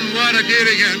again, doing what I did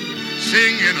again,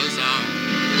 singing a song.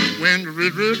 When the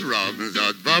red robins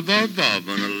are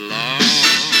bobbing along.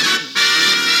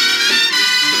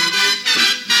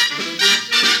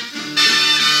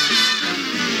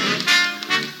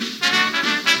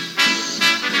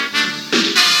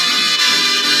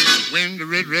 When the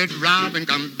red robin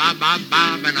comes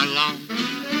bobbing along.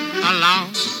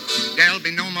 There'll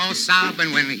be no more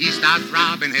sobbing when he starts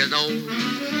throbbing his old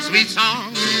sweet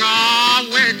song. Oh,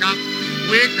 wake up,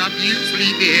 you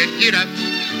sleepyhead. Get up,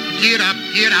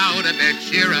 get out of bed.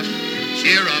 Cheer up,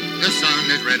 the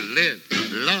sun is red. Live,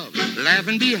 love, laugh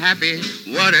and be happy.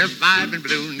 What if I've been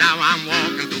blue? Now I'm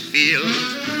walking through fields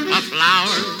of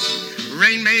flowers.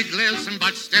 Rain may glisten,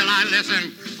 but still I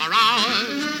listen for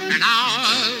hours and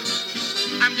hours.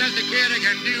 I'm just a kid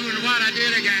again, doing what I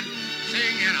did again,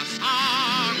 singing a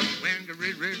song when the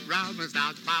red robin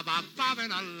starts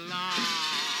bobbing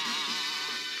along.